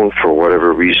phone for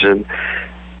whatever reason,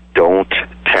 don't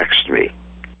text me.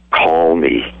 Call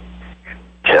me.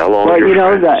 Tell all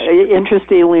your friends.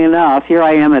 Interestingly enough, here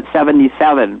I am at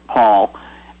 77, Paul,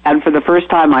 and for the first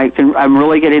time I'm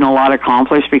really getting a lot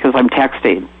accomplished because I'm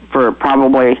texting for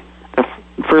probably the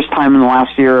first time in the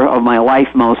last year of my life,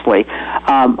 mostly.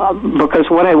 Because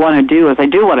what I want to do is I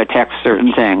do want to text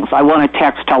certain things. I want to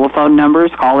text telephone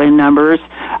numbers, call-in numbers.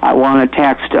 I want to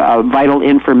text vital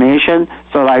information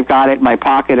so that I've got it in my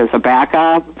pocket as a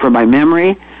backup for my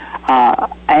memory.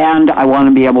 And I want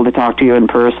to be able to talk to you in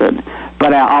person.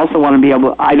 But I also want to be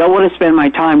able, I don't want to spend my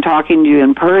time talking to you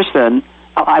in person.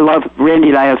 I love, Randy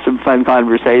and I have some fun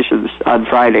conversations on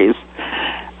Fridays.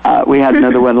 We had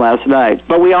another one last night.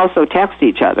 But we also text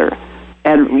each other.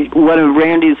 And one of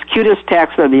Randy's cutest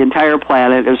texts on the entire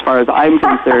planet, as far as I'm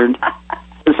concerned,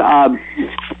 is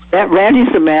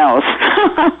Randy's a mouse.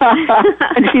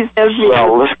 And he says,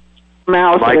 well,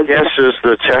 mouse. My guess is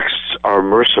the texts are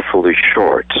mercifully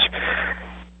short.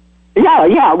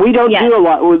 Yeah, we don't do a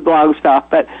lot with long stuff,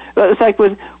 but it's like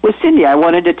with Cindy, I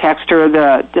wanted to text her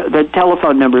the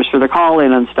telephone numbers for the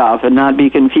call-in and stuff and not be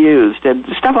confused and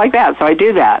stuff like that, so I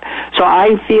do that. So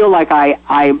I feel like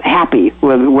I'm happy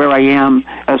with where I am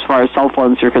as far as cell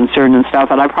phones are concerned and stuff,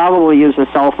 and I probably use a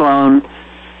cell phone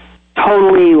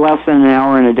totally less than an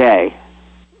hour in a day,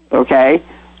 okay?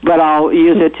 But I'll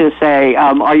use it to say,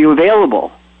 are you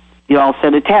available? I'll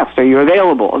send a text, are you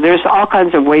available? There's all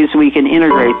kinds of ways we can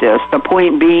integrate this. The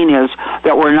point being is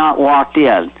that we're not locked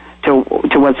in to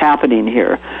what's happening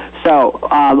here. So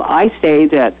I say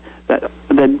that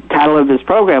the title of this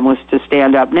program was to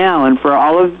stand up now, and for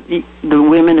all of the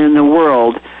women in the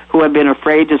world who have been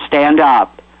afraid to stand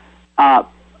up,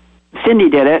 Cindy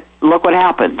did it, look what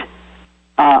happened.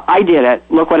 I did it.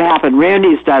 Look what happened.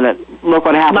 Randy's done it. Look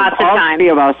what happened. Lots of all times. three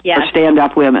of us are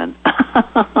stand-up women.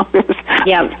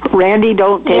 Yep. Randy,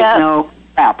 don't take no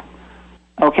crap.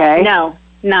 Okay? No,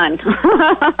 none.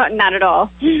 Not at all.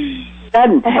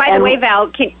 Done. Well, by the way,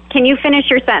 Val, can you finish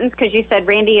your sentence? Because you said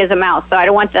Randy is a mouse, so I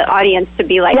don't want the audience to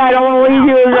be like... Yeah, I don't want to leave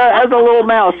you as a little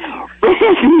mouse.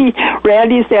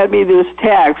 Randy sent me this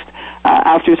text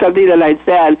after something that I'd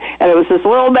said, and it was this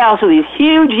little mouse with these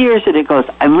huge ears, and it goes,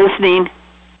 I'm listening.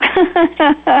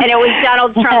 And it was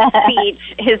Donald Trump's speech,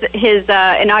 his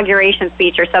inauguration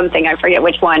speech or something. I forget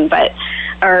which one, but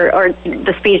or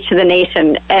the speech to the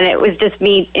nation. And it was just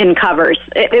me in covers.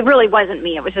 It really wasn't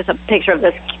me. It was just a picture of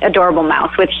this adorable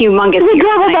mouse with humongous ears.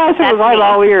 Adorable mouse with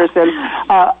all ears. And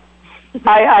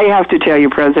I have to tell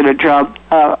you, President Trump,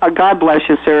 God bless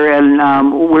you, sir.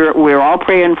 And we're all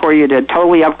praying for you to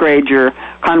totally upgrade your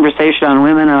conversation on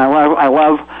women. And I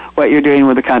love what you're doing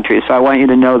with the country. So I want you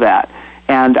to know that.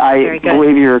 And I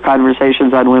believe your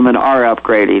conversations on women are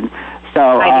upgrading. So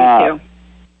I do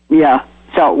too. Yeah.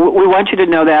 So we want you to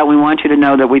know that. We want you to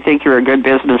know that we think you're a good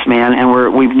businessman,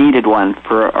 and we've needed one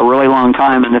for a really long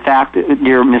time. And the fact,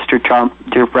 dear Mr. Trump,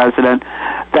 dear President,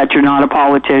 that you're not a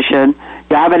politician,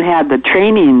 you haven't had the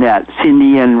training that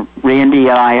Cindy and Randy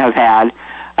and I have had,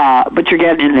 but you're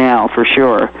getting it now for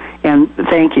sure. And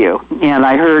thank you. And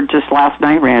I heard just last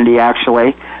night, Randy,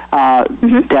 actually,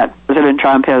 that President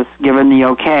Trump has given the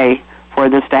okay for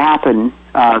this to happen,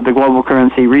 the global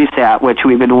currency reset, which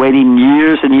we've been waiting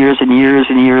years and years and years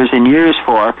and years and years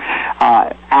for,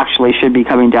 actually should be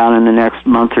coming down in the next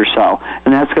month or so.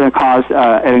 And that's going to cause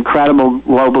an incredible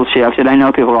global shift. And I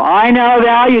know people go, I know,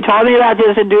 Val, you told me about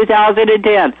this in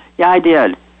 2010. Yeah, I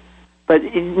did. But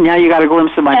now you got a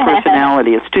glimpse of my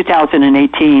personality. It's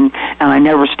 2018, and I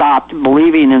never stopped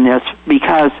believing in this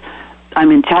because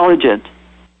I'm intelligent.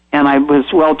 And I was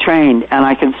well-trained, and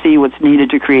I can see what's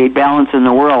needed to create balance in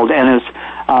the world. And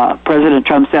as President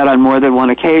Trump said on more than one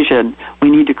occasion, we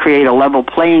need to create a level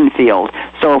playing field.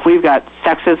 So if we've got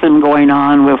sexism going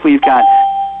on, if we've got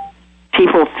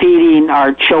people feeding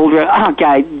our children,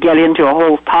 get into a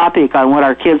whole topic on what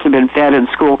our kids have been fed in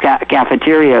school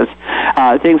cafeterias,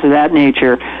 things of that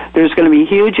nature, there's going to be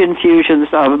huge infusions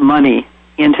of money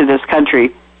into this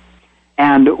country.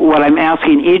 And what I'm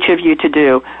asking each of you to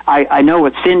do, I know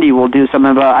what Cindy will do.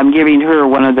 I'm giving her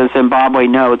one of the Zimbabwe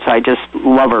notes. I just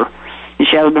love her.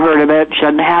 She hasn't heard of it. She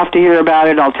doesn't have to hear about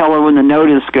it. I'll tell her when the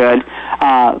note is good.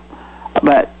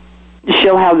 But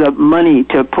she'll have the money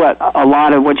to put a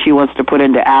lot of what she wants to put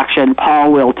into action.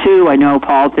 Paul will, too. I know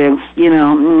Paul thinks,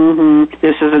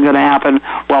 this isn't going to happen.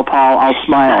 Well, Paul, I'll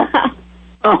smile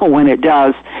when it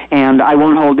does. And I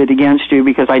won't hold it against you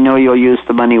because I know you'll use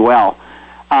the money well.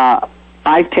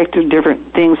 I've picked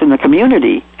different things in the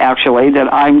community, actually,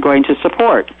 that I'm going to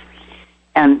support.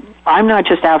 And I'm not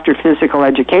just after physical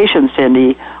education,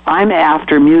 Cindy. I'm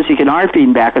after music and art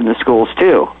being back in the schools,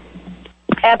 too.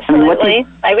 Absolutely.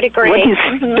 I would agree.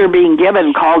 What they're being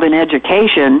given called an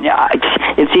education,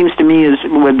 it seems to me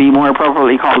would be more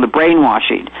appropriately called a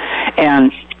brainwashing.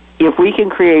 And if we can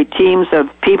create teams of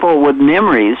people with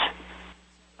memories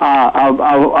of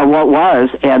what was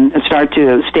and start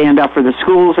to stand up for the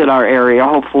schools in our area,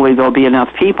 hopefully there'll be enough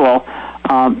people.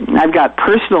 I've got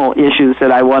personal issues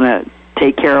that I want to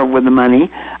take care of with the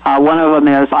money. One of them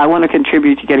is I want to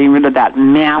contribute to getting rid of that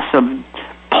mass of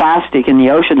plastic in the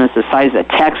ocean that's the size of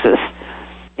Texas.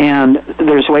 And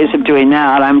there's ways of doing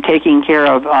that. I'm taking care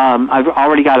of, I've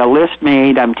already got a list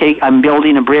made. I'm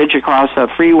building a bridge across a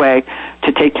freeway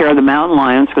to take care of the mountain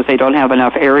lions because they don't have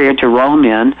enough area to roam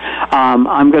in.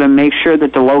 I'm going to make sure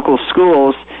that the local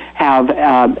schools have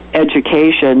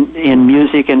education in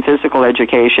music and physical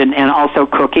education and also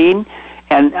cooking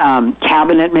and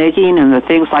cabinet making and the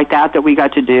things like that we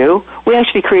got to do. We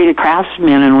actually created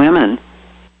craftsmen and women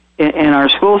in our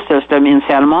school system in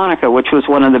Santa Monica, which was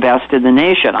one of the best in the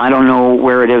nation. I don't know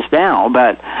where it is now,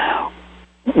 but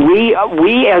we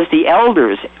as the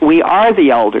elders, we are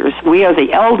the elders. We as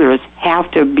the elders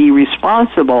have to be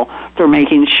responsible for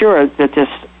making sure that this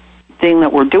thing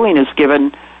that we're doing is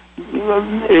given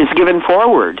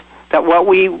forward.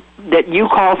 That you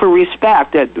call for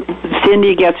respect, that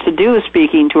Cindy gets to do is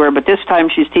speaking to her, but this time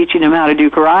she's teaching him how to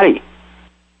do karate.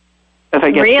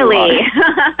 Really?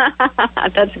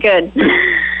 That's good.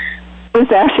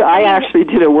 I actually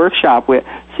did a workshop with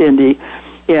Cindy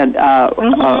and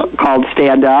called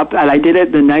Stand Up, and I did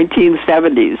it in the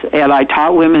 1970s, and I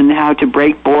taught women how to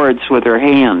break boards with their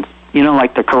hands,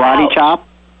 like the karate chop.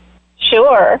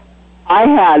 Sure.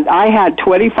 I had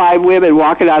 25 women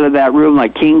walking out of that room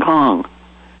like King Kong.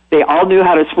 They all knew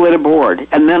how to split a board,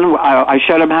 and then I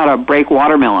showed them how to break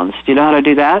watermelons. Do you know how to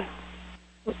do that?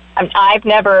 I've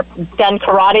never done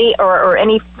karate or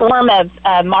any form of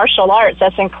martial arts.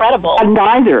 That's incredible.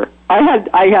 Neither. I had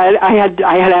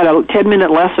a 10-minute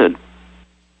lesson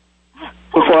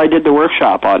before I did the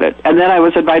workshop on it, and then I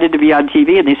was invited to be on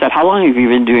TV. And they said, "How long have you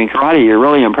been doing karate? You're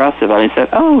really impressive." And I said,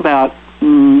 "Oh, about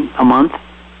a month."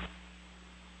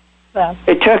 That's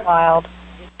It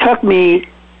took me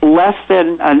less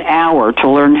than an hour to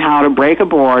learn how to break a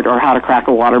board or how to crack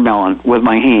a watermelon with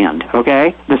my hand,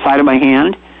 okay? The side of my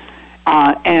hand.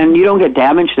 And you don't get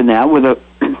damaged in that.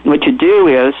 What you do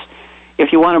is,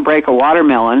 if you want to break a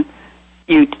watermelon,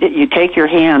 you take your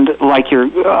hand like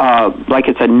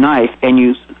it's a knife, and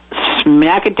you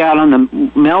smack it down on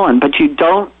the melon, but you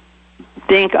don't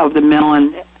think of the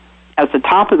melon as the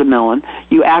top of the melon.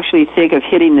 You actually think of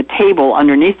hitting the table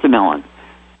underneath the melon.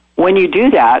 When you do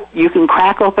that, you can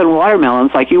crack open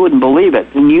watermelons like you wouldn't believe it.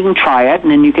 And you can try it, and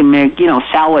then you can make,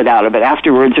 salad out of it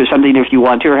afterwards or something if you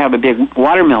want to, or have a big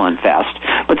watermelon fest.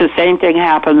 But the same thing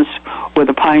happens with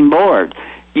a pine board.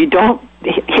 You don't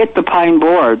hit the pine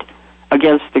board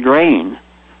against the grain.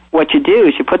 What you do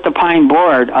is you put the pine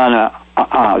board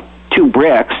on two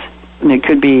bricks, and it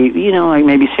could be, like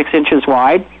maybe 6 inches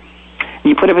wide.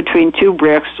 You put it between two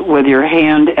bricks with your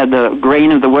hand and the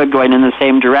grain of the wood going in the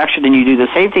same direction, and you do the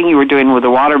same thing you were doing with the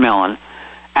watermelon.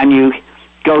 And you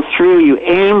go through, you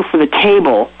aim for the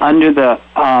table under the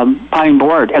pine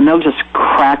board, and they'll just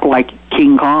crack like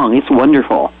King Kong. It's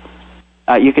wonderful.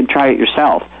 You can try it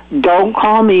yourself. Don't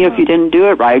call me if you didn't do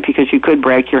it right, because you could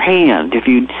break your hand if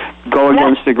you go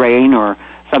against the grain or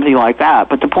something like that.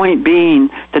 But the point being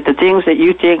that the things that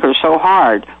you think are so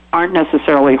hard aren't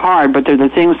necessarily hard, but they're the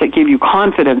things that give you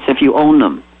confidence if you own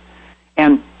them.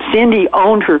 And Cindy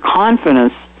owned her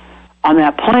confidence on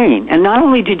that plane. And not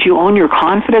only did you own your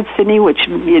confidence, Cindy, which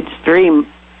it's very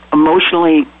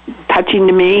emotionally touching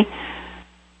to me,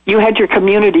 you had your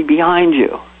community behind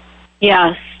you.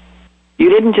 Yes. You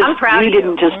didn't just I'm proud you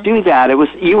didn't just do that. It was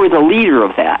you were the leader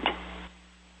of that.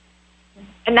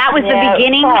 And that was the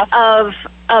beginning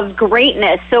of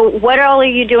greatness. So what all are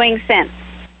you doing since?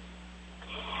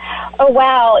 Oh,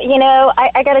 wow.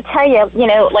 I got to tell you,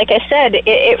 like I said,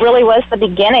 it really was the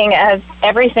beginning of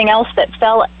everything else that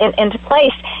fell into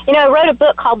place. I wrote a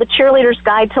book called The Cheerleader's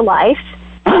Guide to Life,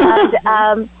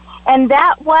 and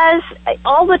that was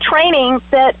all the training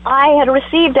that I had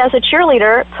received as a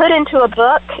cheerleader put into a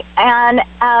book, and,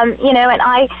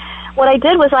 what I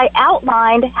did was I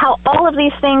outlined how all of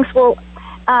these things will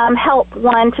help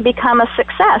one to become a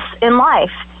success in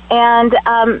life. And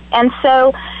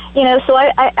so, so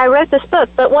I wrote this book.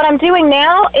 But what I'm doing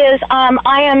now is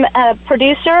I am a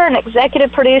producer, an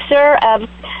executive producer of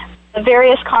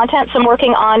various contents. I'm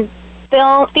working on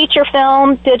film, feature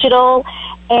film, digital,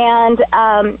 and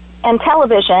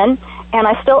television. and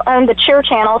I still own the Cheer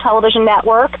Channel television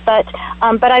network, but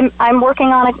I'm working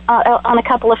on a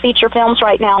couple of feature films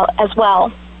right now as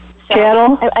well. So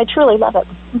Channel? I truly love it.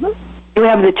 You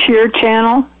have the Cheer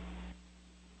Channel?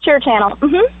 Cheer Channel.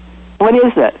 What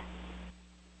is it?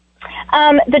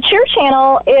 The Cheer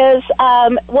Channel is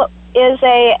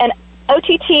an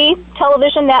OTT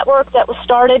television network that was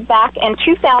started back in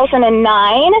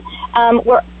 2009.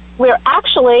 We're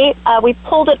actually we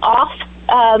pulled it off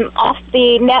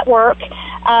the network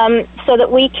so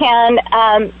that we can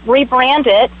rebrand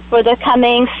it for the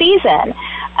coming season.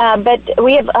 But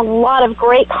we have a lot of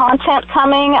great content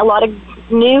coming, a lot of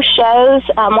new shows.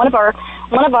 One of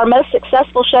our most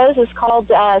successful shows is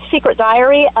called Secret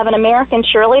Diary of an American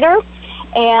Cheerleader,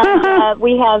 and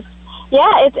we have.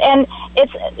 Yeah,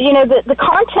 it's the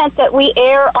content that we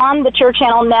air on the Cheer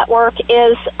Channel network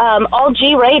is all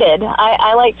G-rated.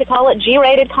 I like to call it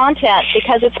G-rated content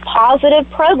because it's positive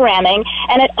programming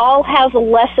and it all has a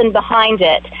lesson behind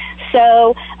it.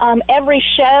 So every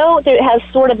show there has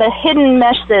sort of a hidden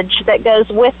message that goes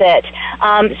with it.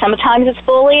 Sometimes it's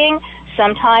bullying.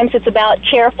 Sometimes it's about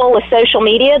careful with social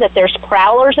media, that there's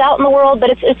prowlers out in the world, but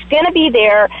it's going to be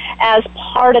there as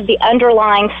part of the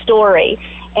underlying story.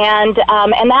 And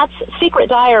that's Secret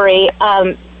Diary,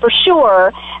 for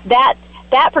sure. That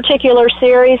particular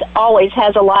series always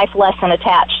has a life lesson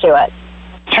attached to it.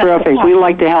 Terrific. We'd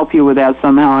like to help you with that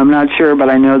somehow. I'm not sure, but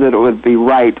I know that it would be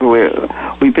right.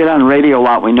 We've been on radio a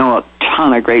lot. We know a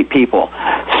ton of great people.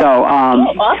 So,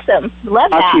 awesome.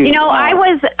 Love that.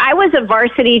 I was a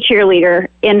varsity cheerleader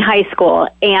in high school,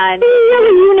 and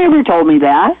you never told me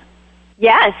that.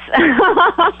 Yes.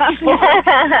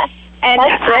 And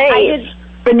that's great.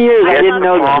 I didn't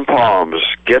know that. Pom-poms.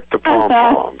 Get the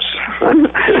pom-poms.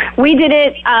 We did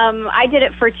it. I did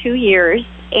it for 2 years,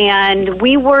 and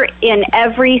we were in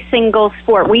every single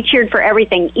sport. We cheered for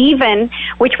everything, even,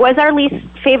 which was our least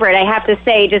favorite, I have to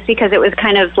say, just because it was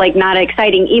kind of like not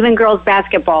exciting, even girls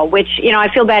basketball, which,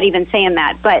 I feel bad even saying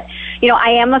that. But,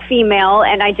 I am a female,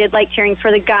 and I did like cheering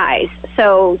for the guys.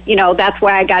 So, that's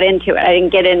why I got into it. I didn't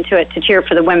get into it to cheer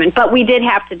for the women, but we did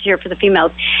have to cheer for the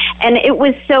females. And it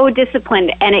was so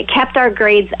disciplined, and it kept our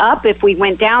grades up. If we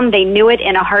went down, they knew it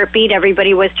in a heartbeat.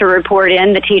 Everybody was to report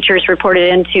in. The teachers reported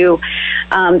into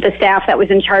the staff that was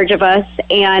in charge of us,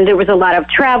 and there was a lot of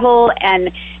travel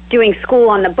and doing school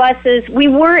on the buses. We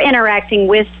were interacting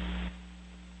with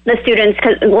the students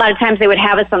because a lot of times they would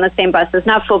have us on the same buses,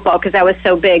 not football because that was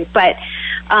so big, but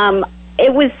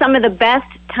it was some of the best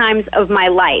times of my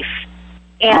life.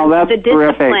 And that's the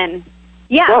discipline. Terrific.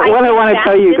 Yeah, what I want to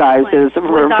tell you guys is,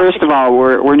 first of all,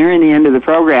 we're nearing the end of the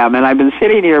program, and I've been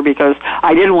sitting here because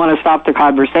I didn't want to stop the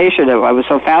conversation. I was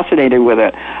so fascinated with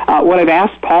it. What I've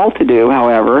asked Paul to do,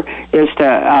 however, is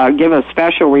to give a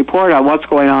special report on what's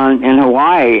going on in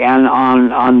Hawaii and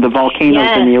on the volcanoes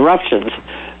and the eruptions.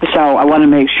 So I want to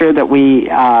make sure that we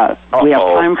have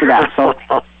time for that. So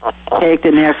take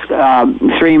the next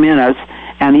 3 minutes,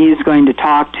 and he's going to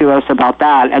talk to us about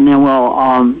that, and then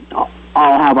we'll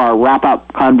I'll have our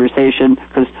wrap-up conversation,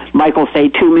 because Mike will say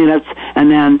 2 minutes, and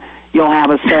then you'll have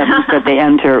a sentence at the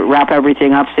end to wrap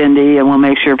everything up, Cindy, and we'll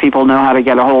make sure people know how to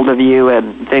get a hold of you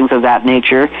and things of that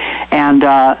nature. And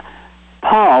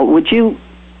Paul,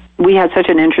 we had such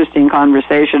an interesting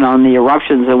conversation on the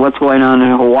eruptions and what's going on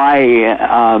in Hawaii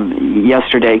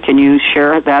yesterday. Can you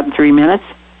share that in 3 minutes?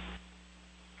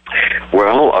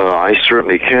 Well, I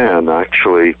certainly can.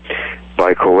 Actually,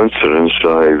 by coincidence,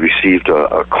 I received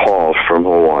a call from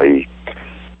Hawaii,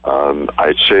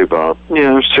 I'd say about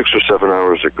 6 or 7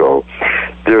 hours ago.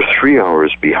 They're 3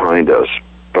 hours behind us,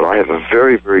 but I have a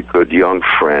very, very good young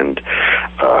friend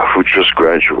who just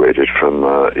graduated from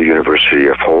the University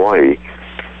of Hawaii,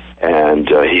 and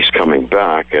he's coming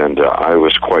back, and I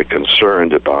was quite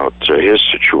concerned about his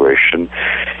situation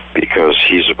because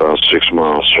he's about 6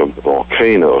 miles from the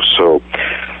volcano. So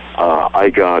I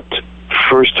got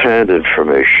first-hand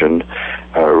information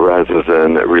rather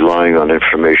than relying on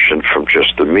information from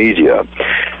just the media.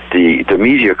 The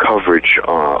media coverage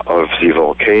of the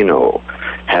volcano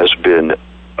has been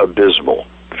abysmal.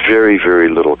 Very, very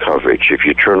little coverage. If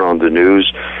you turn on the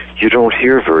news, you don't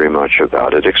hear very much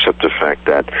about it, except the fact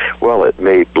that, well, it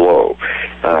may blow.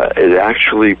 It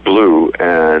actually blew,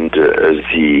 and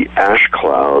the ash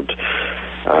cloud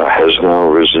has now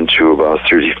risen to about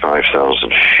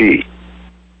 35,000 feet.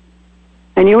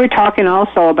 And you were talking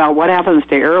also about what happens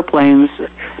to airplanes.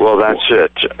 Well, that's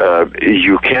it.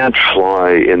 You can't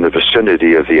fly in the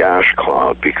vicinity of the ash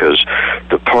cloud because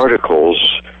the particles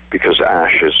because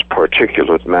ash is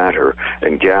particulate matter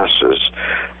and gases.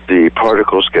 The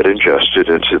particles get ingested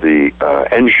into the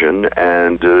engine,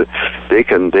 and they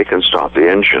can stop the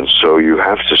engine. So you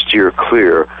have to steer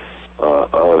clear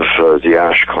of the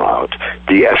ash cloud.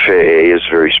 The FAA is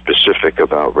very specific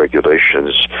about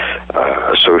regulations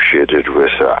associated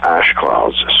with ash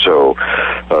clouds. So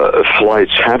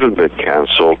flights haven't been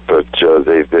canceled, but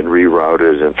they've been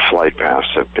rerouted and flight paths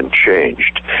have been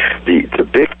changed. The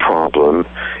big problem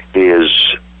is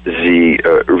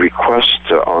the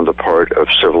request on the part of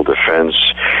Civil Defense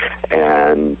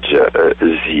and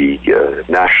the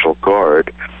National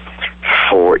Guard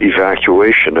for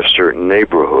evacuation of certain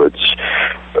neighborhoods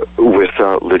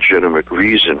without legitimate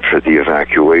reason for the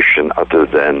evacuation other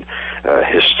than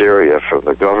hysteria from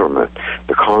the government.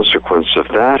 The consequence of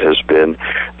that has been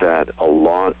that a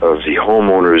lot of the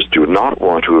homeowners do not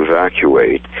want to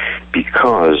evacuate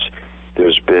because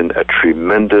there's been a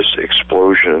tremendous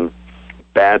explosion,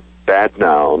 bad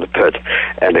noun, but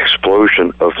an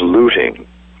explosion of looting.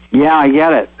 Yeah, I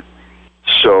get it.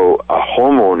 So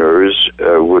homeowners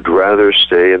would rather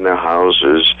stay in their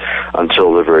houses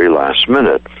until the very last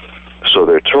minute. So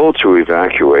they're told to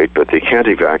evacuate, but they can't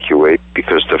evacuate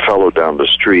because the fellow down the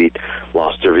street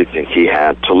lost everything he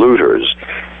had to looters,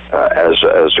 as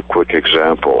a quick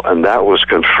example. And that was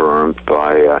confirmed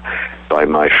by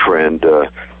my friend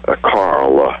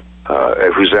Carl,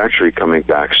 who's actually coming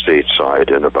back stateside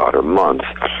in about a month.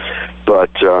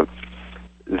 But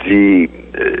the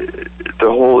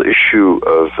whole issue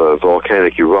of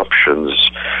volcanic eruptions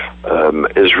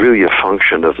is really a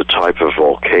function of the type of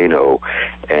volcano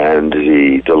and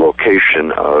the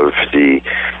location of the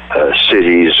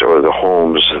cities or the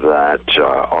homes that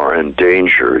are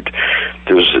endangered.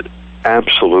 There's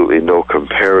absolutely no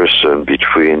comparison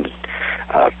between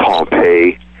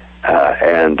Pompeii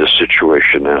and the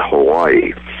situation in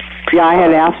Hawaii. Yeah, I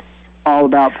had asked all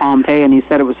about Pompeii, and he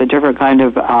said it was a different kind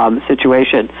of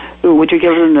situation. Would you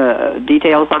give him the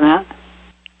details on that?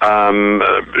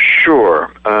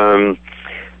 Sure.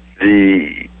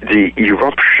 The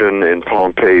eruption in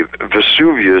Pompeii,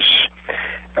 Vesuvius,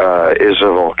 is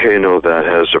a volcano that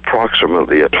has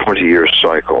approximately a 20-year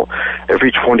cycle.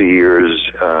 Every 20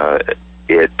 years,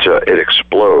 it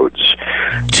explodes.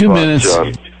 2 minutes.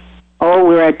 Oh,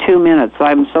 we're at 2 minutes.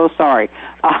 I'm so sorry.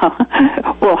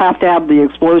 We'll have to have the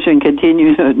explosion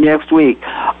continue next week.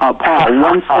 Paul,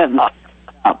 one sentence.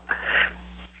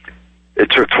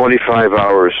 It took 25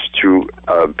 hours to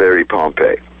bury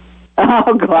Pompeii.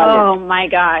 Oh, God. Oh, my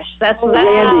gosh. That's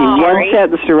Randy, one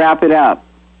sentence to wrap it up.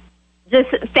 Just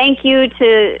thank you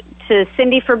to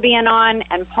Cindy for being on,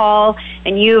 and Paul,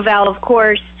 and you, Val, of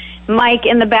course. Mike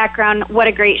in the background. What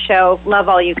a great show. Love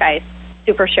all you guys.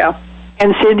 Super show.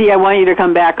 And Cindy, I want you to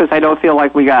come back because I don't feel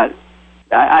like we got...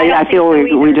 I feel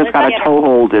we just got a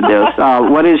toehold in this.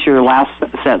 What is your last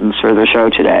sentence for the show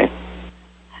today?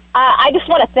 I just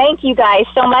want to thank you guys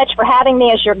so much for having me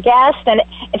as your guest. And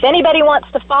if anybody wants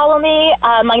to follow me,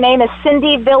 my name is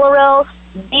Cindy Villarreal,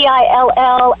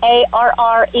 Villarreal.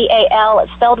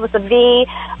 It's spelled with a V.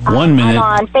 1 minute. I'm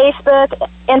on Facebook,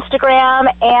 Instagram,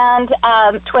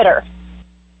 and Twitter.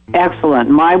 Excellent.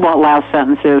 My last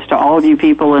sentence is to all of you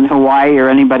people in Hawaii or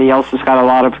anybody else who's got a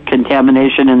lot of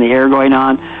contamination in the air going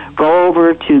on, go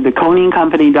over to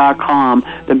theconingcompany.com.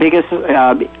 The biggest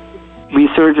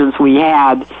resurgence we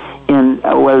had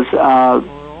was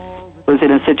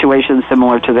in a situation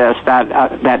similar to this.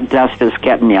 That dust is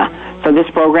getting you. So this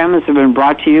program has been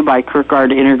brought to you by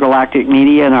Kirkgard Intergalactic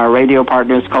Media and our radio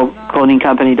partners,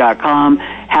 coningcompany.com,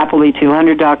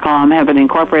 happily200.com,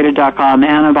 heavenincorporated.com,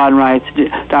 Anna Von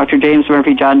Reitz, Dr. James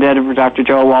Murphy, John Denver, Dr.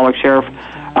 Joe Wallach, Sheriff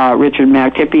Richard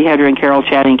Mack, Tippi Hedren, Carol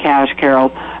Channing, Cash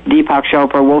Carroll, Deepak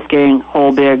Chopra, Wolfgang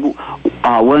Holbig,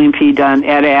 William P. Dunn,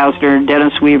 Ed Asner,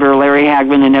 Dennis Weaver, Larry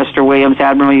Hagman, and Esther Williams,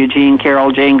 Admiral Eugene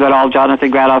Carroll, Jane Goodall, Jonathan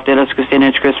Gradoff, Dennis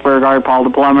Kucinich, Chris Burgard, Paul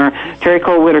DePlummer, Terry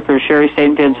Cole Whitaker, Sherry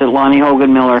St. Vincent, Lonnie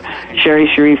Hogan Miller, Sherry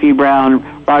Sharifi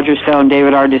Brown, Roger Stone,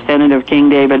 David R., descendant of King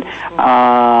David,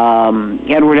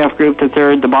 Edward F. Group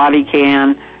III, The Body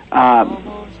Can,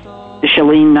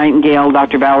 Shalene Nightingale,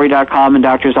 DrValerie.com, and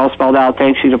Doctors All Spelled Out.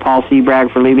 Thanks you to Paul C.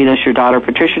 Bragg for leaving us, your daughter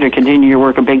Patricia, to continue your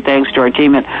work. A big thanks to our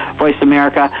team at Voice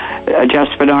America, Jess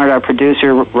Bernard, our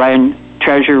producer, Ryan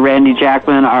Treasure, Randy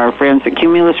Jackman, our friends at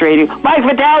Cumulus Radio, Mike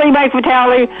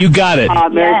Vitale. You got it.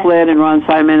 Mary Flynn and Ron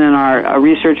Simon, and our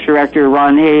research director,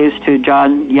 Ron Hayes, to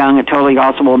John Young at Totally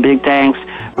Gospel. Big thanks.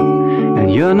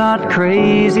 And you're not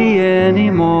crazy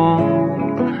anymore.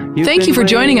 Thank you for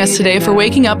joining us today for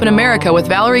Waking Up in America with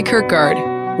Valerie Kirkgard.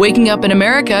 Waking Up in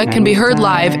America can be heard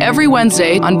live every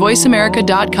Wednesday on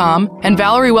voiceamerica.com, and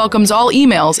Valerie welcomes all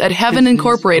emails at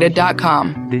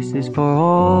heavenincorporated.com. This is for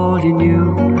all you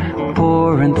knew,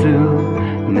 pouring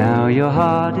through. Now your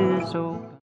heart is open.